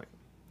the ceiling.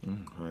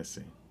 I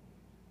see.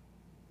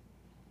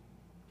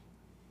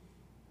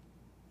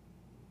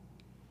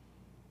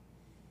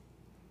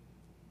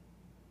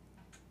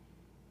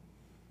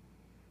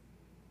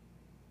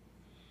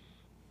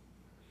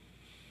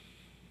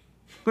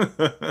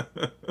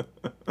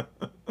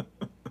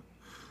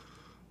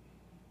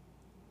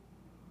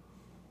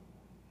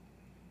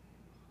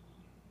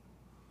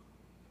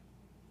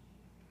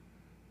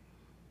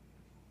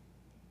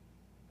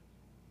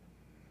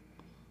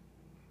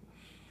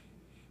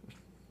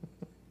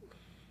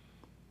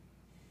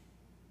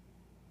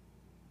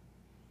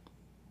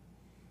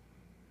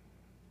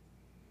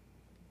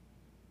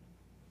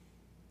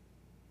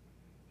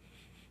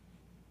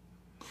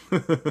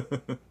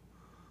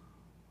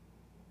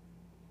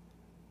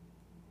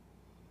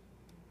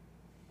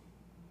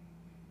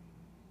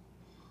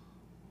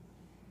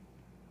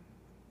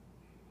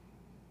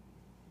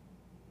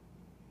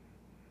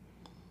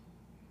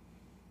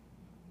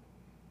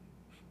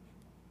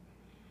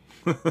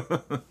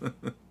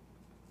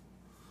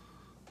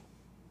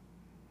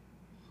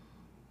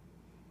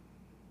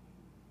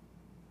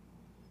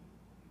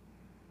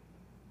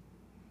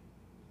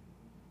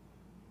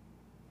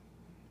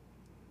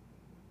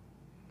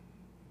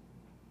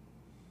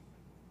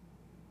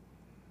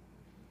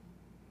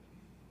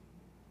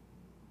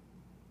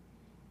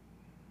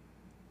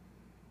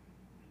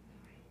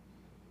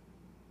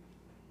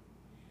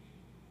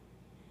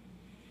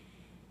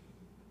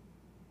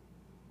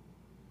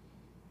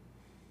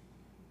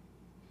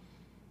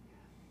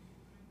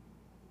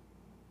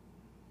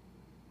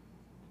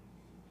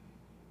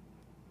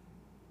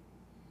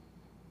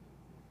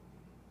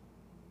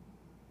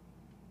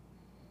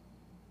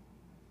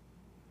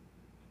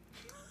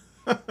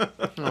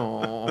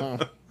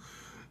 Aww.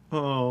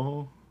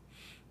 Oh.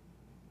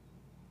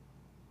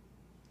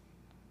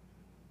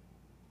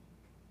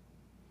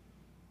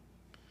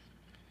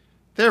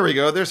 There we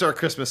go. There's our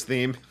Christmas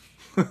theme.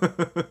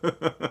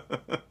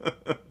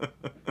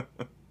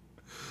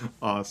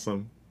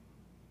 Awesome.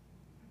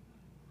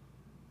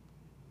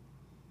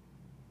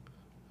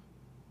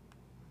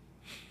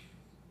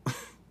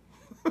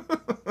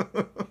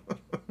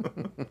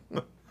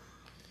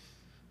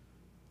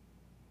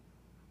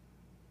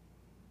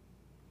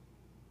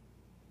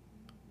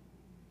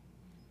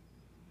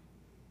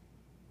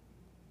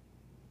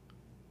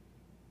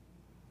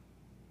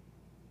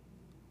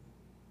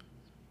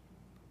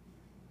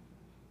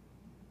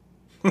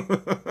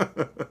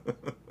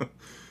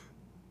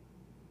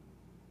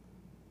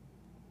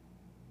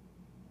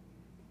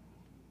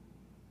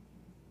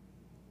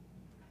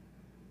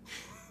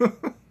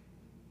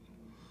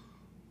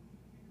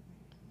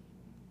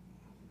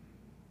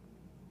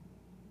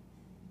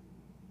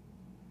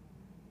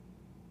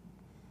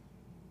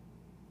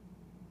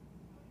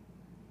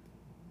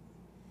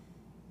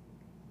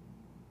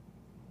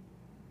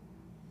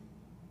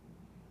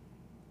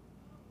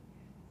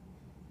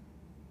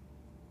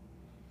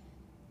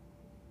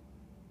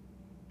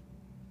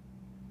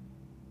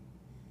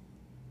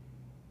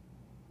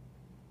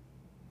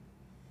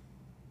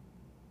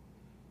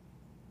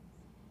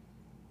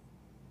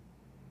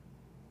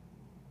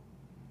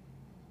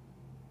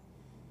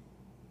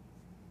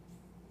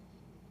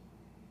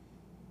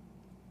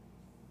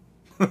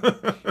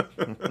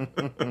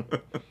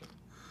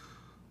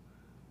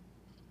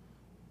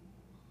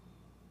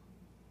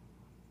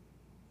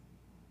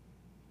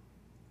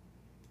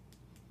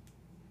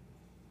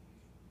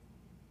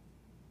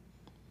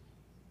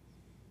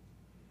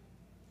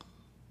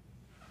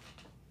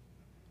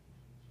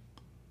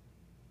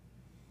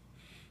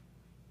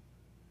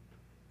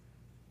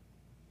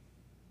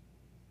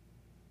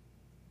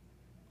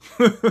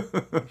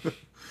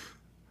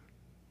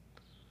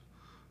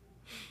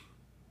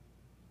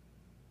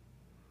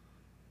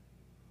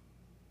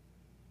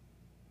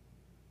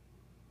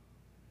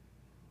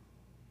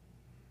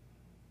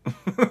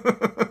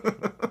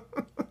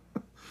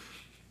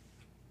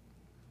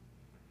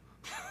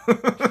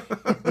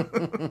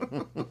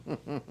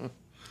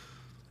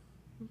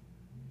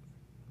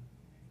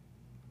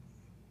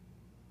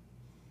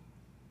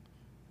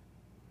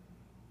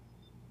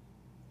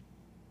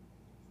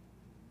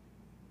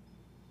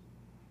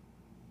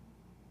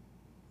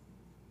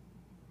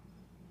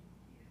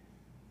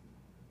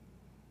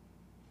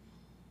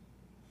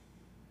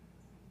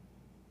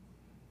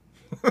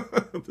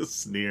 The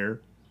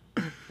sneer.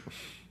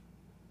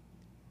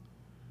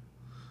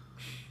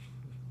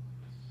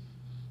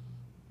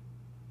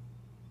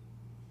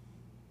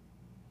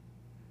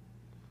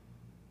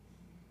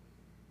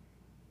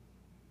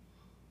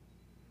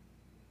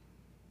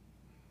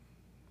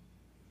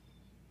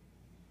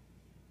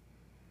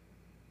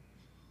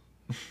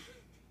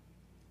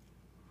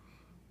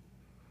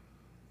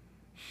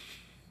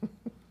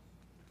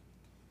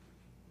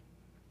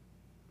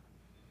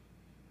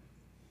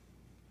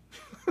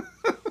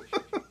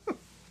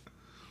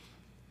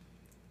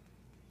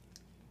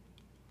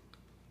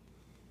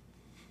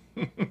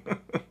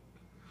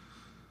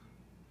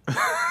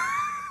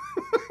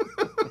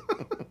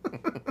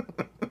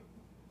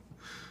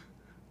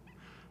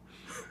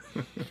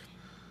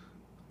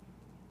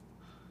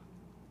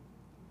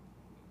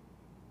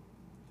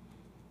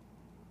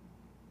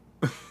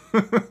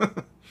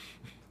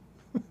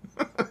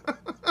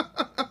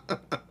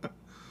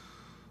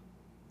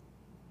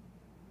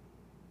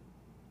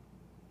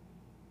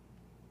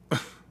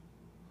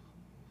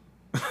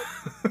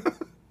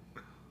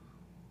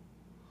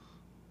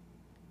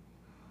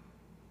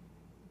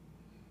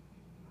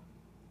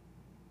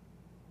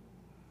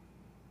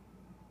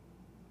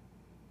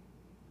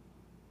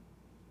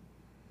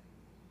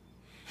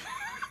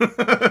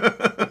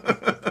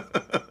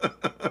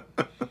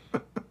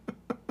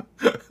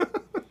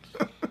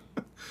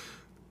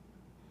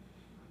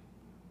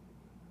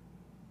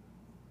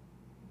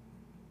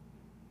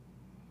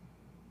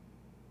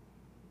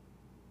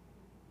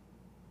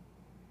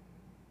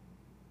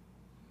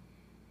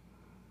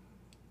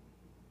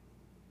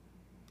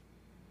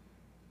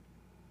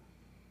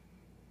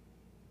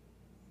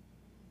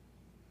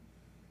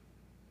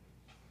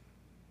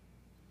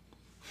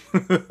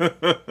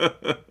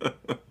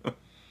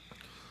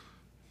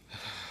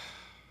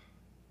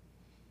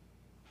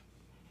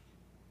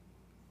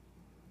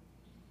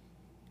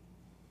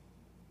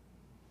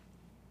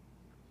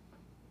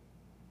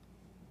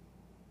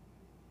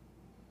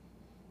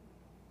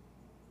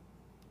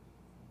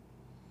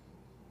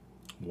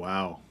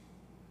 Wow.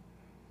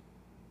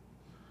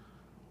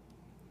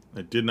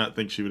 I did not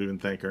think she would even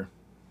thank her.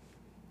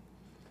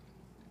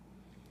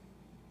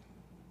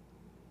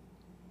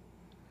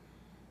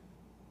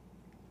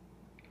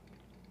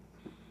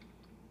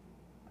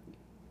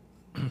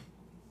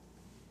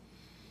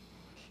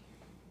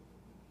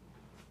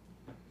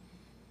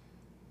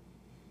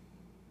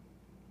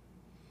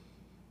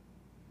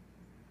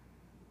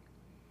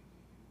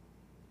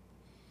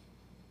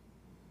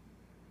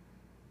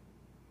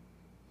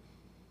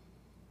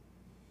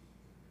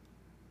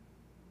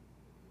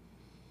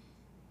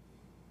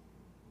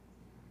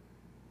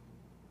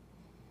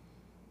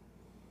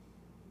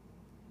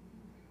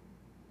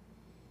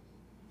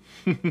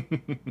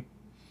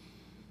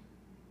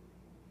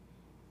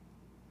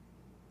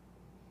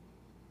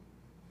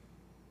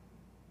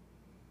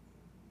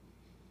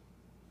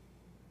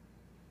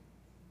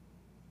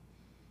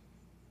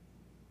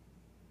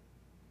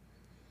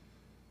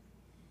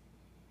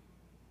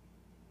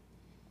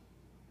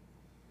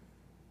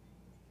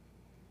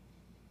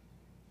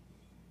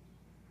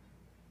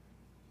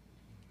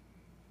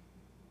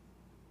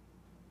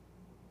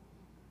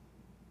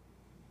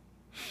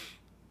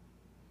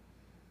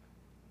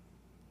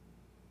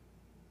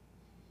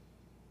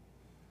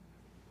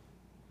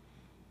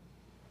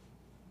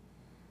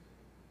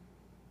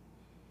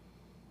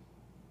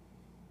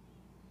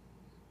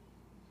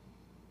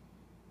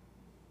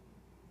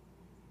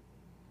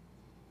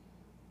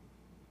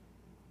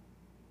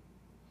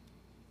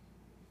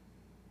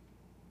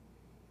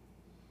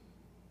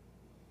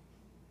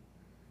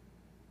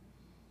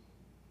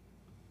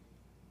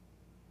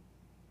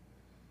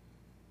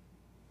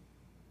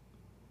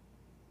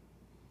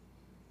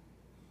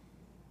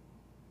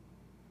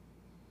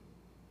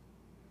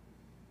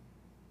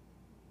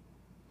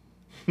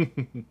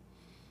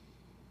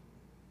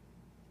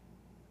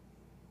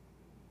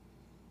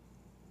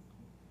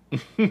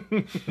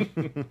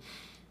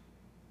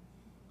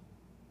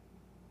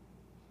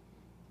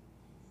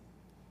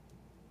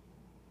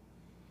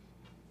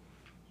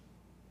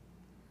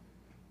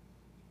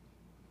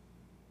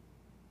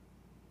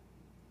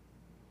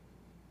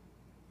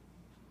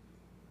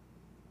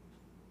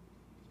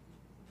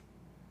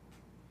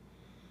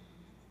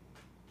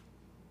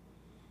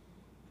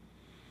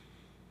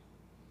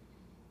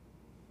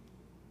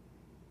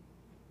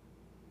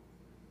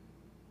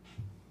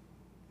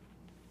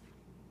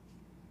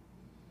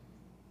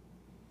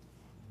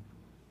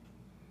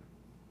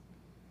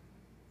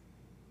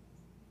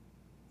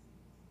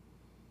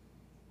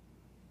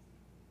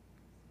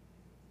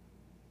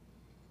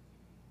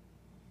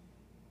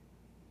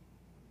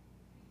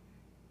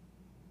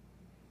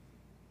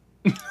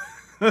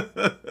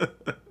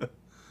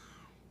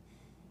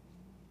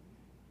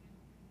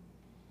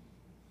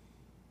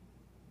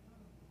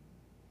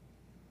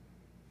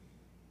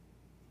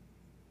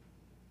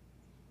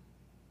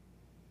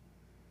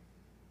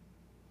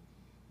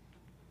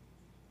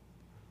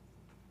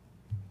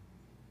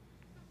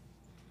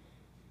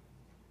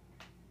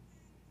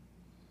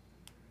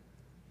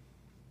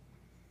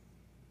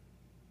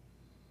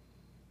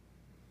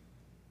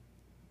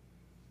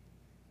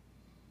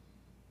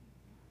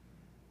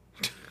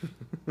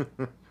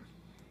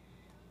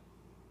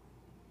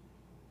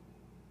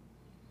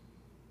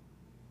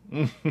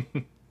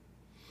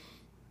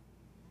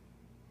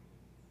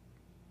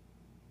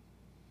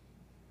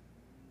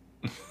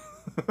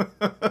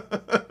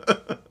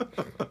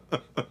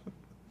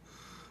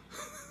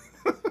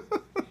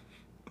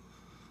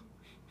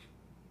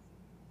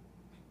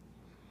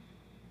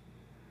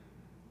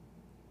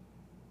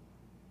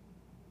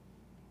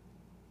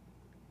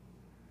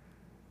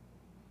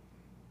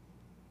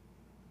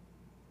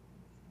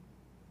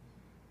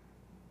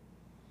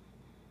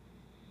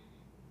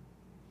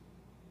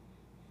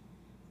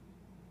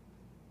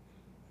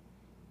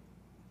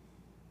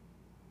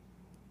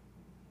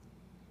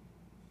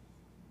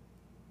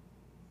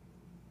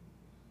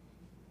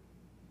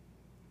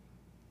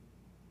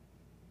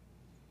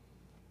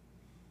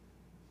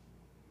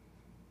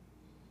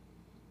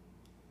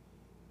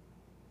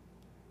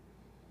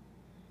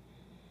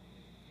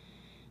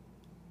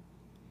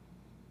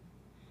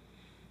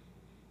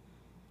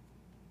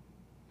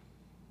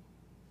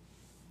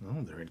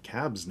 Oh, they're in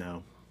cabs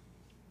now.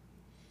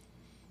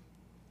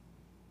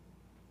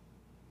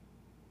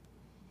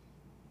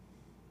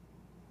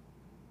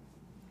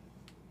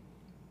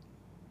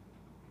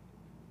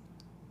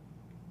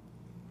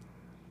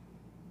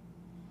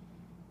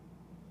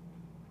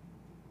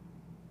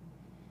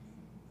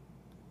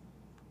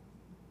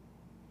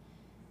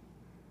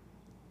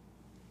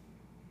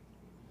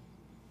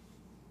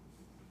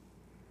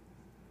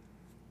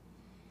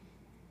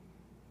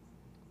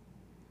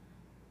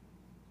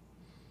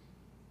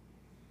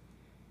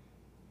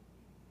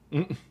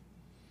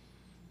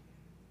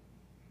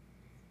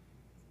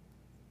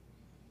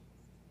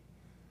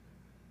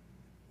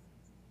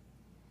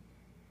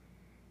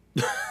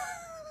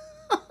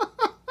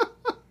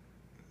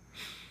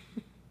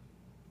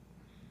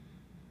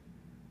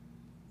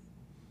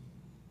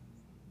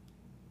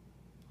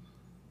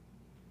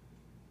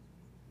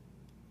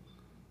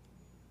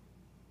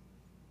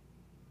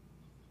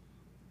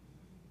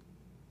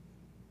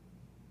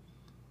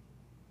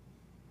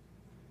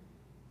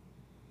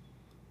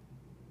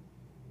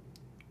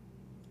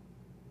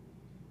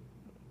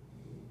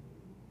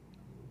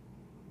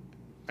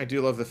 I do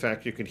love the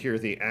fact you could hear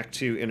the Act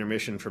 2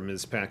 intermission from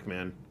Ms.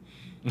 Pac-Man.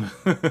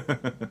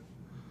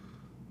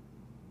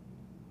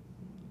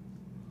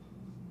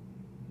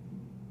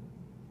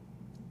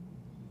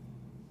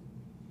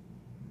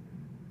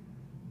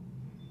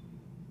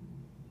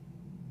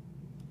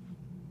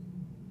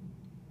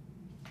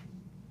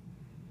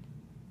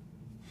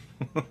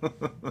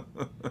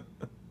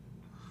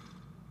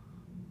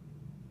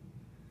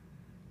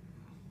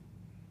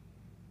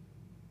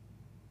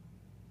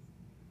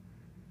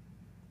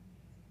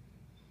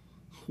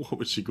 What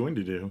was she going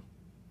to do?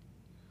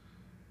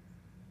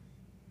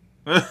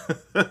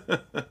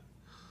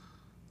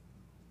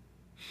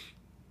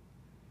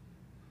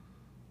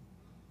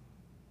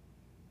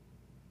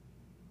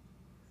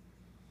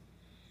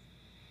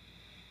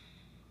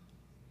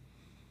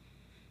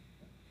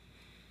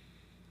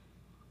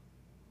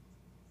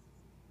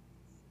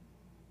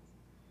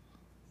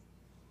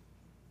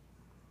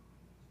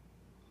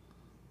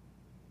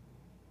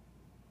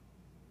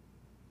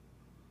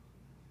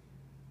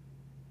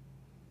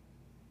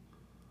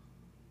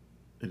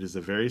 It is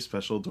a very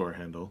special door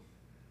handle.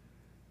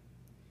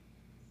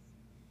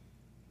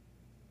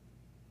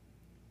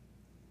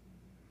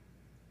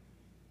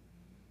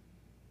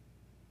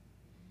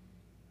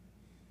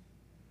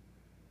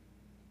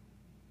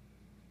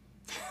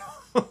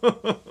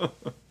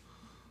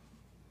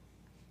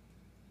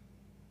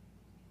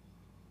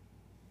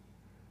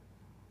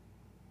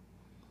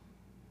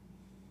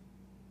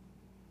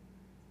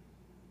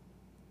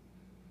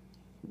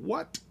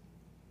 What?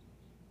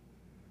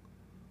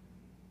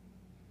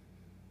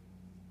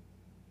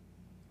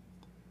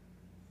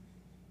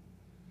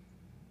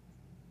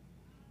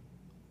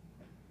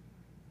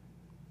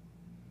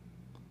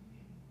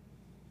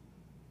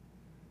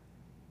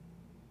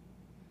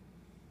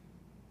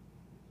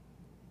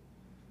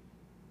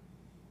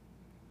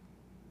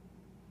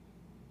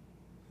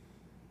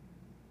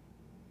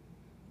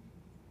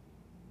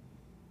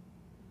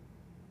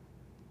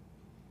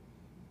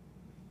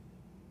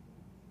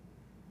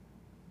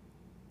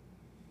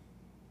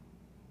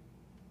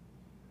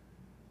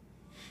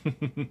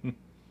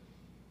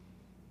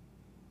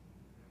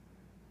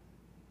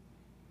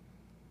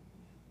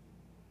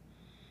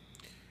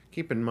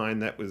 Keep in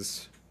mind that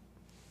was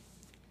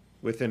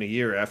within a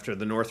year after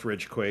the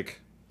Northridge quake.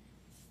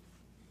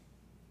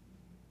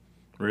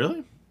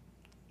 Really?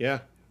 Yeah.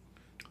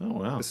 Oh,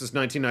 wow. This is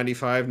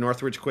 1995.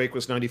 Northridge quake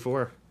was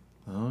 94.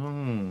 Oh.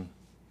 I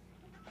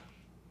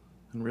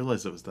didn't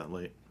realize it was that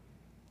late.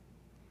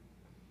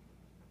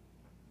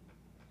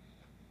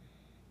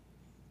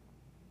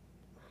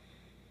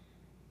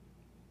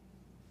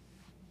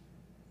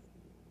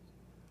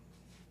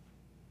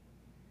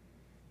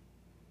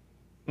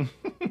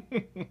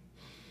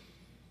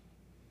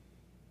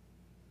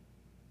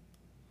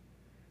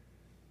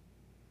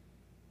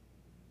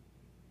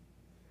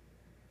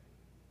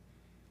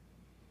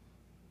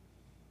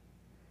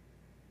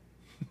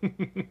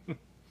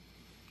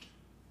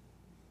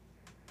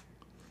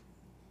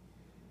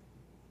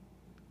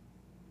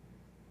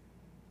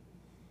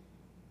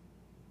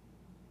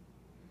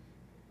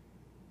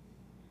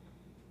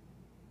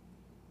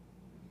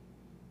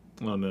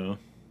 Oh, no.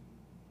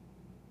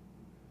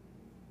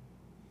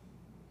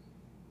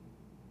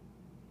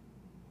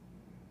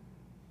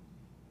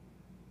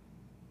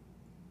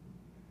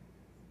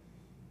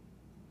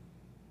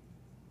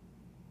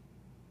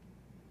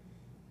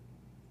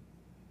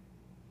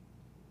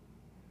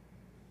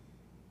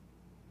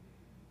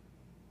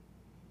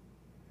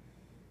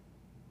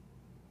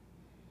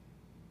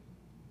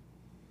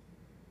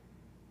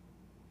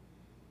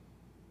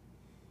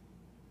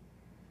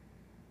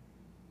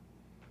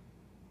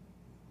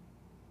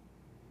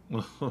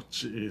 Oh,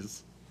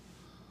 jeez.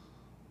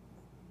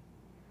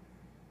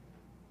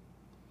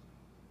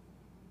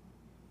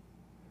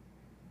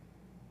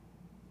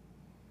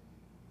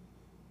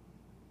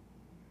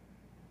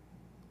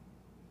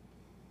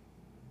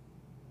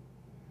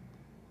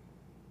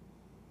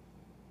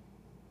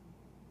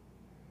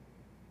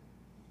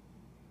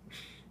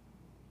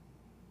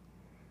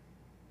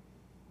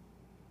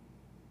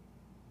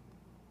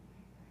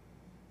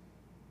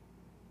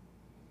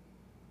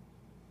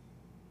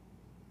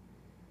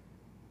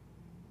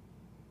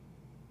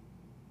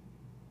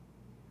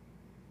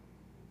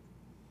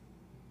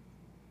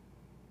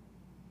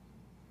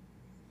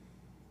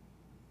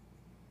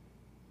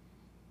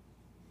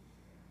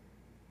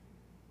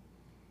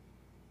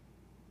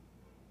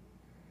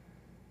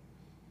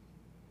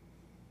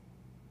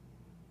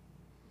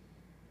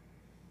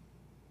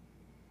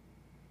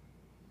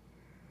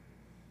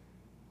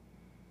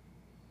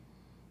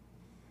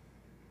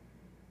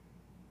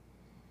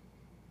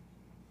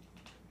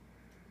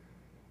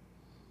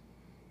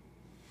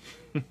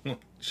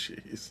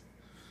 Jeez.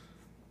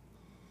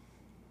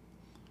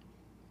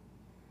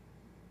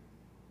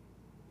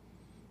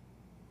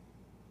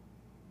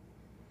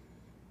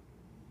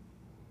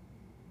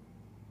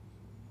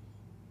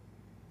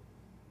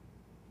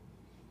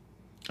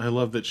 I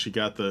love that she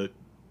got the.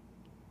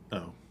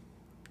 Oh.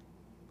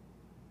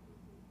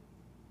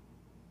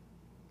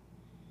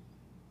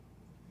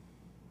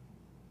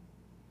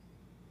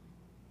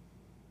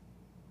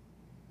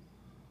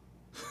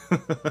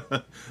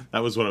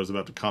 That was what I was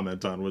about to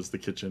comment on, was the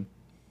kitchen.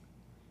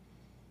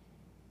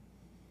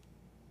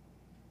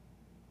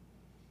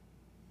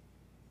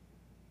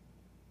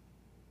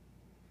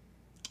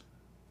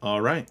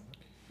 All right.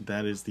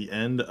 That is the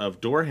end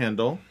of Door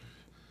Handle.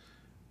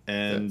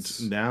 And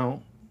That's...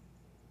 now.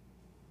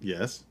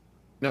 Yes.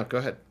 No, go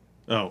ahead.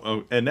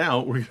 Oh, and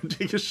now we're going to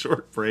take a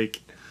short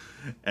break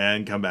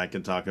and come back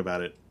and talk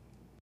about it.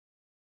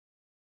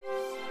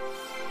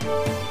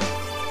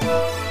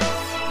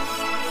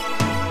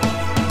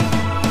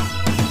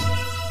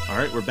 All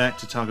right, we're back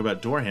to talk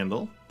about Door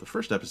Handle, the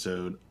first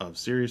episode of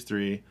Series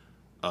 3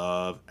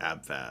 of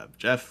AbFab.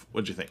 Jeff,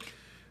 what'd you think?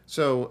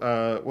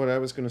 So what I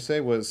was going to say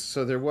was,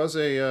 so there was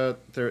a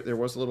there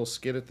was a little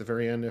skit at the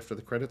very end after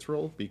the credits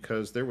roll,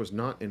 because there was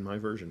not in my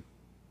version.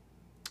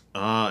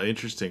 Ah,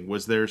 interesting.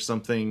 Was there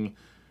something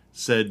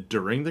said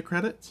during the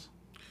credits?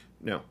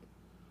 No.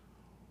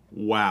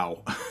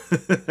 Wow.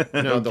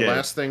 No, Okay.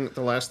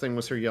 the last thing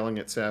was her yelling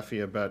at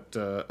Safi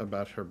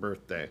about her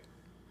birthday.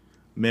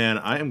 Man,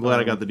 I am glad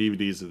I got the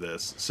DVDs of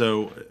this.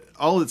 So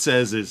all it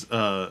says is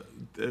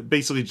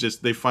basically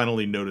just they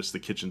finally noticed the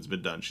kitchen's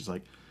been done. She's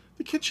like,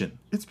 the kitchen,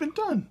 it's been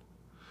done.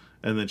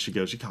 And then she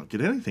goes, you can't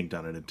get anything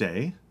done in a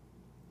day.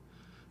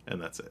 And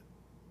that's it.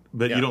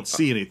 But you Yeah. don't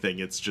see anything.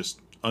 It's just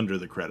under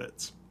the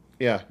credits.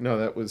 Yeah, no,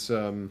 that was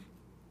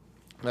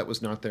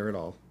not there at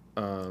all.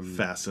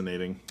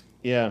 Fascinating.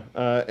 Yeah,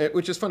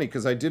 which is funny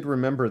because I did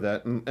remember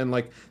that, and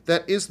like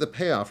that is the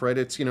payoff, right?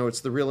 It's it's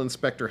the real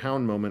Inspector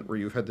Hound moment where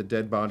you've had the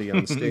dead body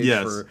on stage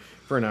Yes.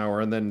 for an hour,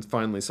 and then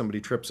finally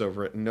somebody trips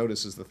over it and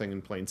notices the thing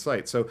in plain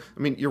sight. So I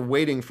mean, you're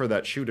waiting for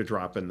that shoe to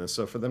drop in this.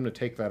 So for them to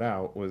take that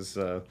out was,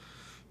 I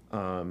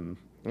mean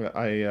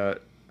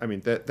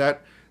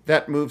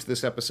that moves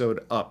this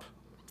episode up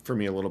for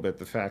me a little bit.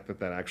 The fact that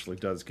that actually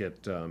does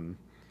get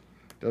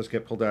does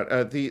get pulled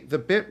out.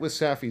 The bit with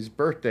Safi's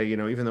birthday,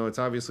 even though it's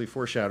obviously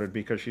foreshadowed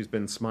because she's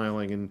been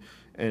smiling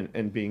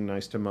and being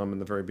nice to Mom in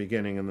the very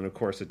beginning, and then of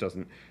course it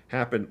doesn't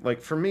happen.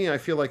 Like for me, I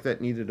feel like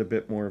that needed a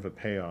bit more of a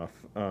payoff.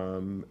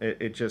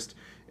 It just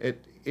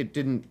it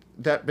didn't,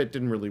 that bit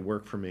didn't really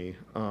work for me.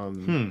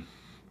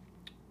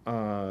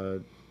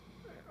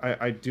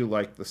 I do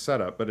like the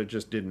setup, but it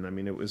just didn't. I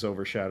mean, it was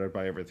overshadowed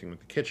by everything with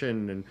the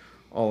kitchen and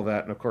all of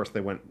that, and of course they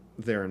went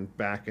there and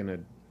back in a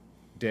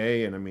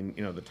day, and I mean,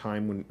 the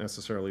time wouldn't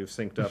necessarily have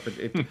synced up.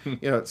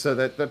 So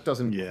that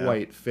doesn't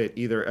quite fit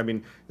either. I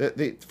mean,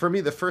 for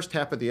me, the first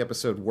half of the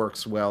episode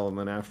works well, and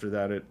then after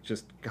that, it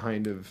just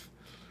kind of,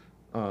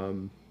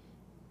 I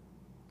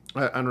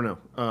don't know,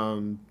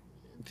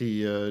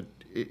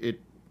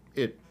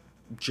 it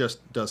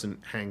just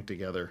doesn't hang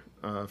together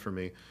for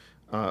me.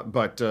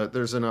 But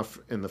there's enough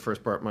in the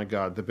first part. My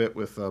God, the bit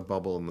with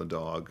Bubble and the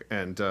dog,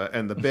 and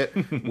the bit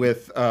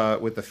with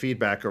the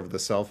feedback over the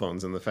cell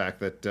phones, and the fact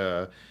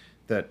that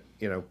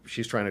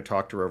she's trying to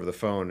talk to her over the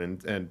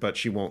phone, but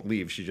she won't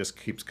leave. She just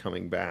keeps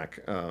coming back.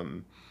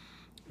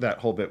 That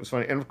whole bit was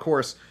funny, and of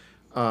course,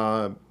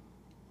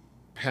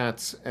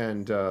 Pat's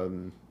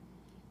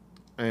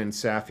and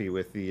Safi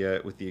with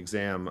the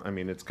exam. I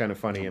mean, it's kind of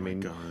funny. Oh my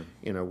God.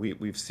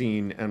 We've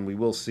seen, and we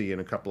will see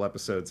in a couple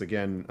episodes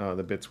again,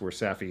 the bits where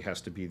Safi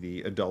has to be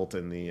the adult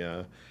in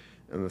the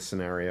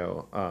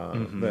scenario.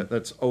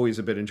 That's always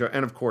a bit enjoyable.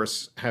 And of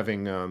course,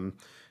 having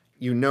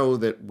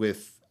that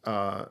with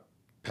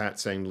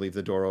Pat saying leave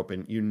the door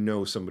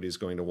open, somebody's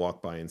going to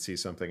walk by and see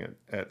something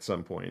at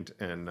some point,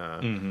 and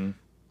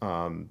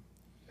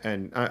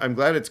and I'm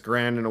glad it's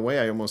Gran. In a way,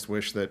 I almost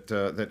wish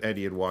that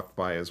Eddie had walked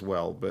by as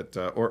well, but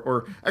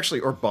or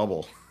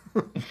Bubble.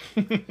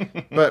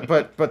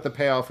 but the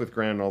payoff with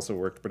Gran also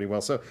worked pretty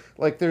well. So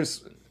like,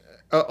 there's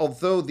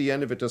although the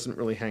end of it doesn't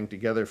really hang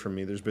together for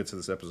me, there's bits of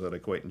this episode I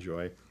quite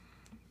enjoy.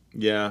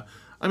 Yeah,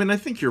 I mean, I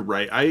think you're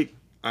right.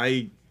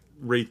 I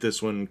rate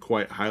this one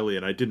quite highly,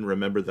 and I didn't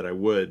remember that I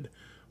would,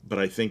 but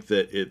I think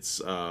that it's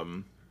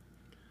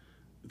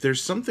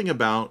there's something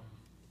about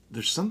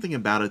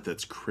it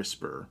that's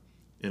crisper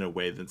in a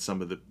way than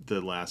some of the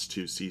last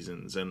two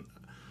seasons, and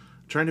I'm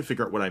trying to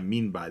figure out what I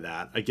mean by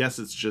that. I guess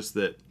it's just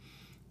that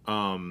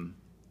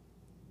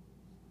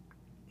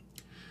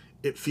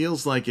it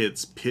feels like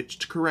it's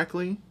pitched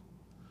correctly.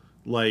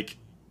 Like,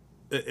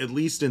 at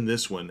least in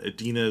this one,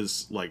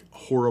 Adina's like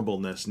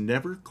horribleness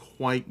never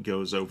quite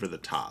goes over the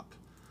top.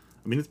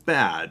 I mean, it's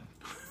bad.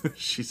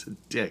 She's a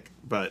dick,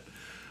 but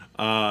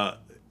it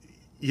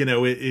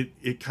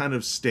kind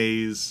of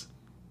stays.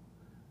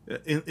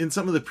 In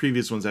some of the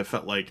previous ones, I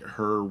felt like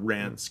her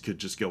rants could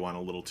just go on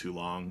a little too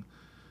long.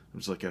 I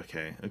was like,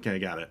 okay, I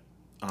got it.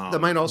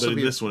 That might also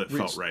be this one. It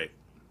felt right.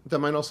 That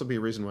might also be a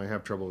reason why I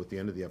have trouble with the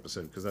end of the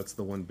episode, because that's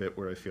the one bit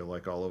where I feel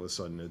like all of a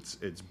sudden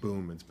it's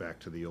boom, it's back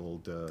to the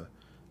old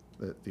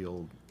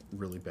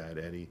really bad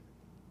Eddie.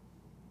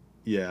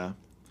 Yeah,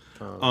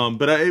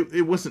 but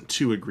it wasn't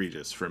too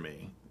egregious for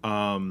me.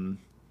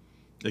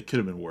 It could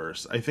have been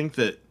worse. I think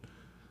that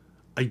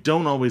I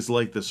don't always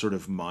like the sort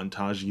of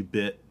montagey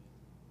bit.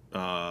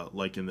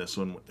 Like in this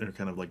one, they're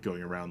kind of like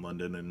going around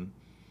London and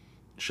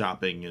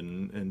shopping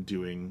and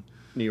doing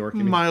New York,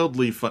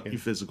 mildly funny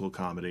physical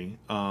comedy.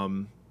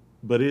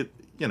 But it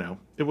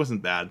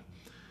wasn't bad.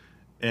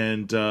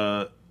 And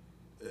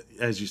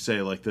as you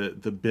say, like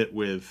the bit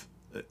with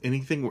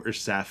anything where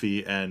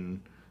Safi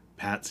and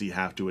Patsy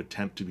have to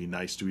attempt to be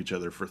nice to each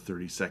other for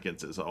 30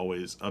 seconds is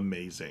always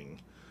amazing.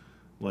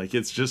 Like,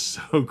 it's just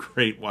so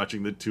great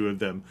watching the two of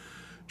them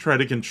try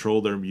to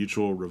control their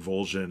mutual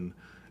revulsion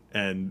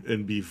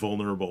and be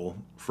vulnerable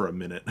for a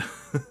minute.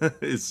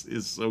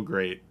 is so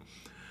great.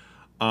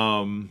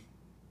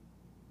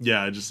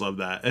 Yeah, I just love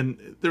that.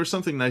 And there was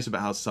something nice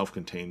about how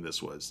self-contained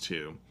this was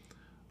too,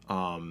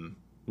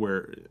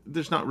 where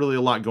there's not really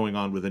a lot going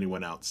on with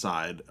anyone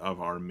outside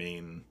of our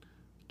main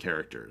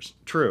characters.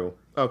 True.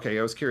 Okay,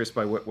 I was curious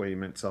by what way you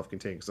meant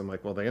self-contained, because I'm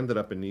like, well, they ended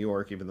up in New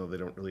York, even though they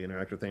don't really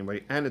interact with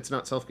anybody, and it's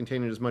not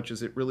self-contained as much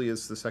as it really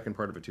is the second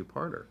part of a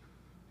two-parter.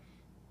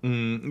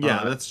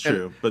 Yeah, that's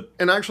true.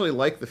 And I actually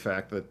like the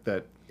fact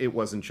that it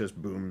wasn't just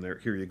boom, there,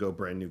 here you go,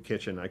 brand new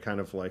kitchen. I kind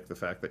of like the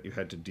fact that you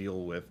had to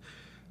deal with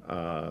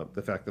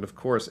the fact that, of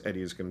course,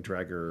 Eddie is going to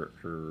drag her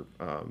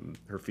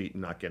feet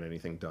and not get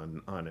anything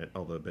done on it,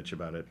 although bitch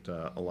about it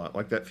a lot.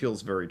 Like, that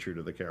feels very true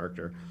to the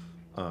character.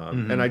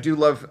 And I do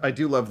love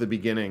the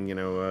beginning,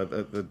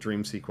 the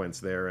dream sequence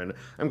there, and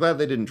I'm glad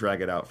they didn't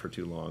drag it out for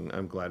too long.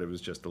 I'm glad it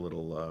was just a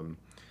little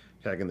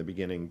tag in the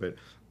beginning, but.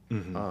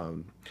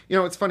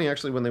 It's funny,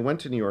 actually, when they went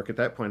to New York at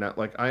that point,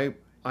 I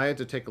had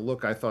to take a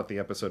look. I thought the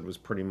episode was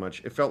pretty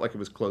much, it felt like it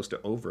was close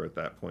to over at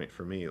that point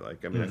for me.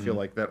 Like, I mean, I feel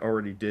like that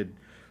already did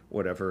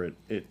whatever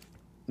it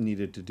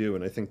needed to do.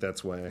 And I think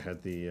that's why I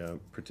had the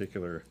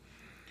particular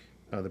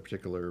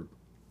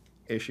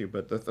issue.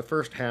 But the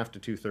first half to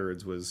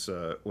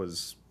 2/3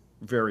 was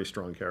very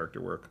strong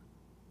character work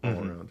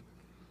all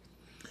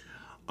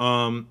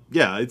around.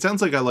 Yeah, it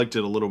sounds like I liked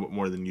it a little bit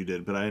more than you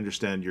did, but I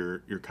understand your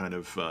kind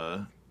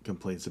of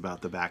complaints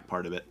about the back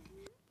part of it.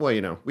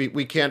 Well,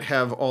 we can't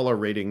have all our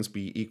ratings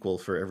be equal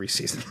for every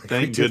season like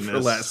Thank we did goodness. for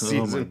last season.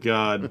 Oh my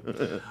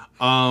god.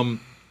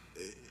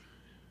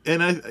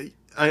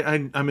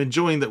 And I'm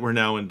enjoying that we're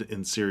now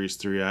in series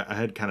 3. I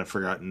had kind of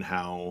forgotten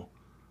how,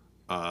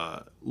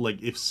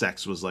 like, if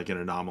sex was like an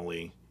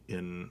anomaly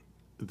in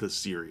the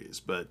series,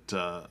 but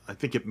I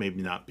think it may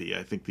not be.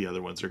 I think the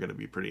other ones are going to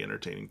be pretty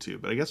entertaining too.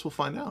 But I guess we'll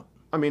find out.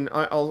 I mean,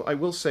 I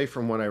will say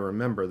from what I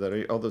remember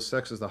that although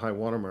sex is the high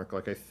watermark,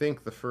 like I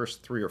think the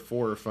first 3 or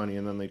 4 are funny,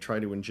 and then they try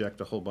to inject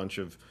a whole bunch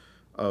of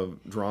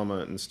drama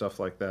and stuff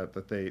like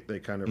that they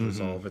kind of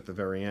resolve at the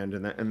very end.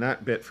 And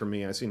that bit for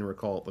me, I seem to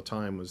recall at the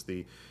time, was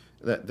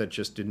that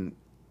just didn't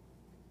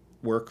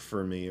work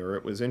for me, or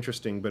it was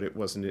interesting, but it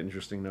wasn't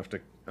interesting enough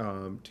to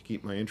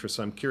keep my interest.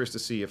 So I'm curious to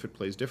see if it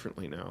plays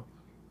differently now.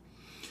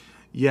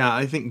 Yeah,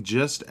 I think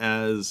just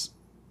as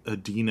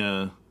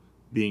Adina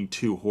being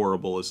too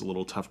horrible is a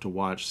little tough to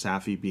watch,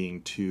 Safi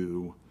being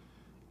too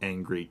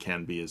angry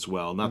can be as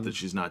well. Not that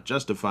she's not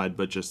justified,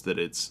 but just that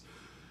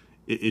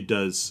it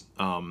does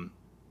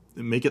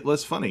make it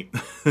less funny.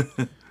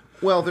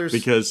 Well,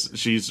 because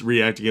she's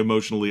reacting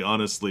emotionally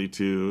honestly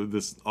to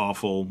this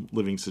awful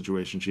living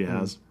situation she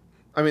has.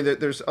 I mean,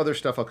 there's other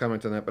stuff I'll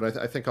comment on that, but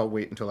I think I'll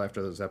wait until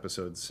after those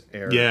episodes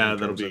air. Yeah,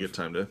 that'll be a good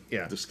time to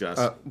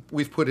discuss.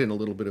 We've put in a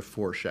little bit of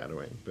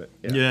foreshadowing, but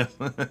yeah.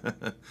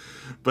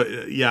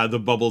 But yeah, the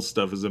bubble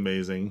stuff is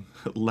amazing.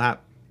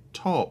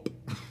 Laptop.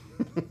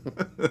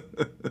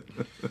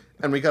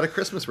 And we got a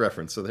Christmas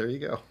reference, so there you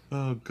go.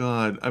 Oh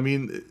God, I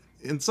mean,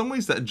 in some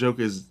ways that joke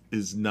is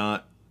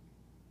not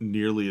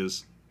nearly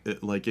as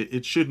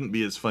it shouldn't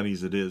be as funny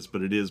as it is,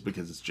 but it is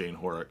because it's Jane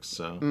Horrocks.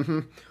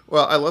 So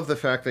Well, I love the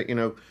fact that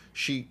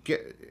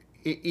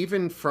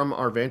even from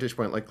our vantage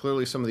point, like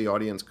clearly some of the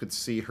audience could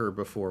see her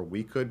before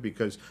we could,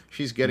 because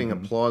she's getting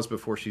applause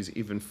before she's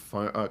even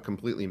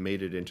completely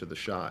made it into the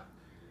shot.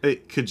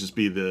 It could just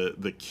be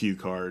the cue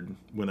card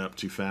went up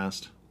too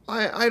fast.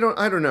 I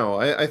don't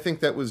know. I think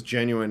that was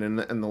genuine,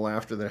 and the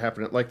laughter that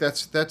happened. Like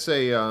that's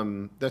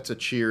a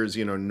Cheers.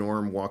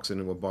 Norm walks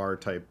into a bar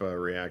type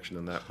reaction.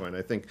 In that point,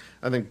 I think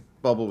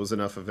Bubble was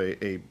enough of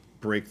a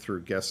breakthrough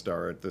guest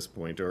star at this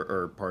point,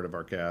 or part of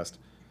our cast.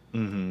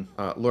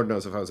 Lord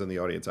knows if I was in the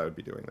audience, I would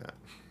be doing that.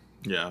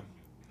 Yeah,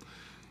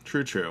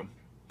 true.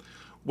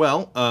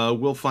 Well,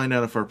 we'll find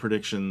out if our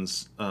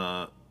predictions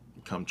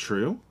come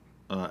true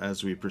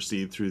as we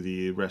proceed through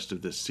the rest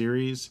of this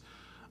series.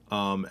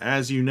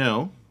 As you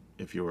know,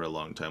 if you're a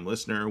longtime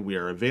listener, we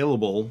are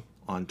available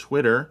on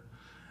Twitter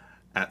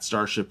at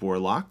Starship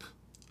Warlock.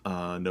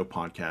 No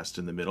podcast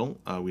in the middle.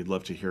 We'd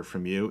love to hear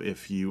from you.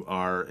 If you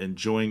are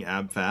enjoying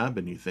AbFab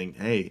and you think,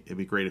 hey, it'd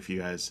be great if you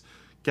guys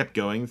kept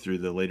going through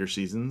the later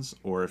seasons,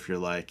 or if you're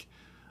like,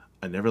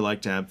 I never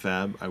liked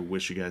AbFab, I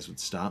wish you guys would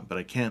stop, but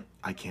I can't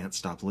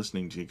stop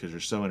listening to you because you're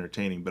so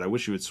entertaining, but I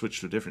wish you would switch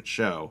to a different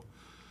show,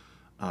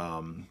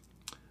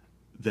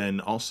 then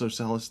also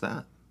tell us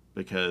that,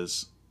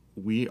 because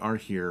we are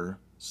here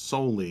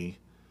solely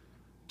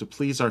to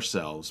please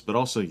ourselves, but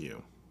also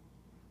you.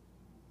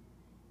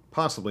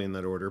 Possibly in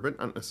that order, but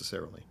not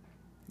necessarily.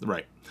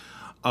 Right.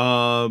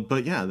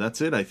 But yeah,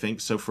 that's it, I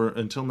think. So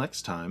until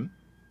next time,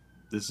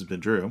 this has been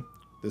Drew.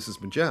 This has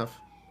been Jeff.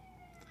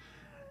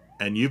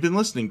 And you've been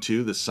listening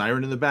to The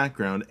Siren in the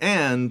Background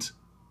and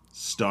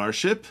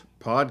Starship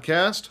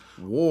Podcast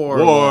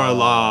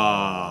Warlock.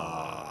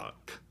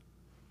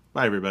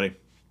 Bye, everybody.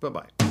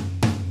 Bye-bye.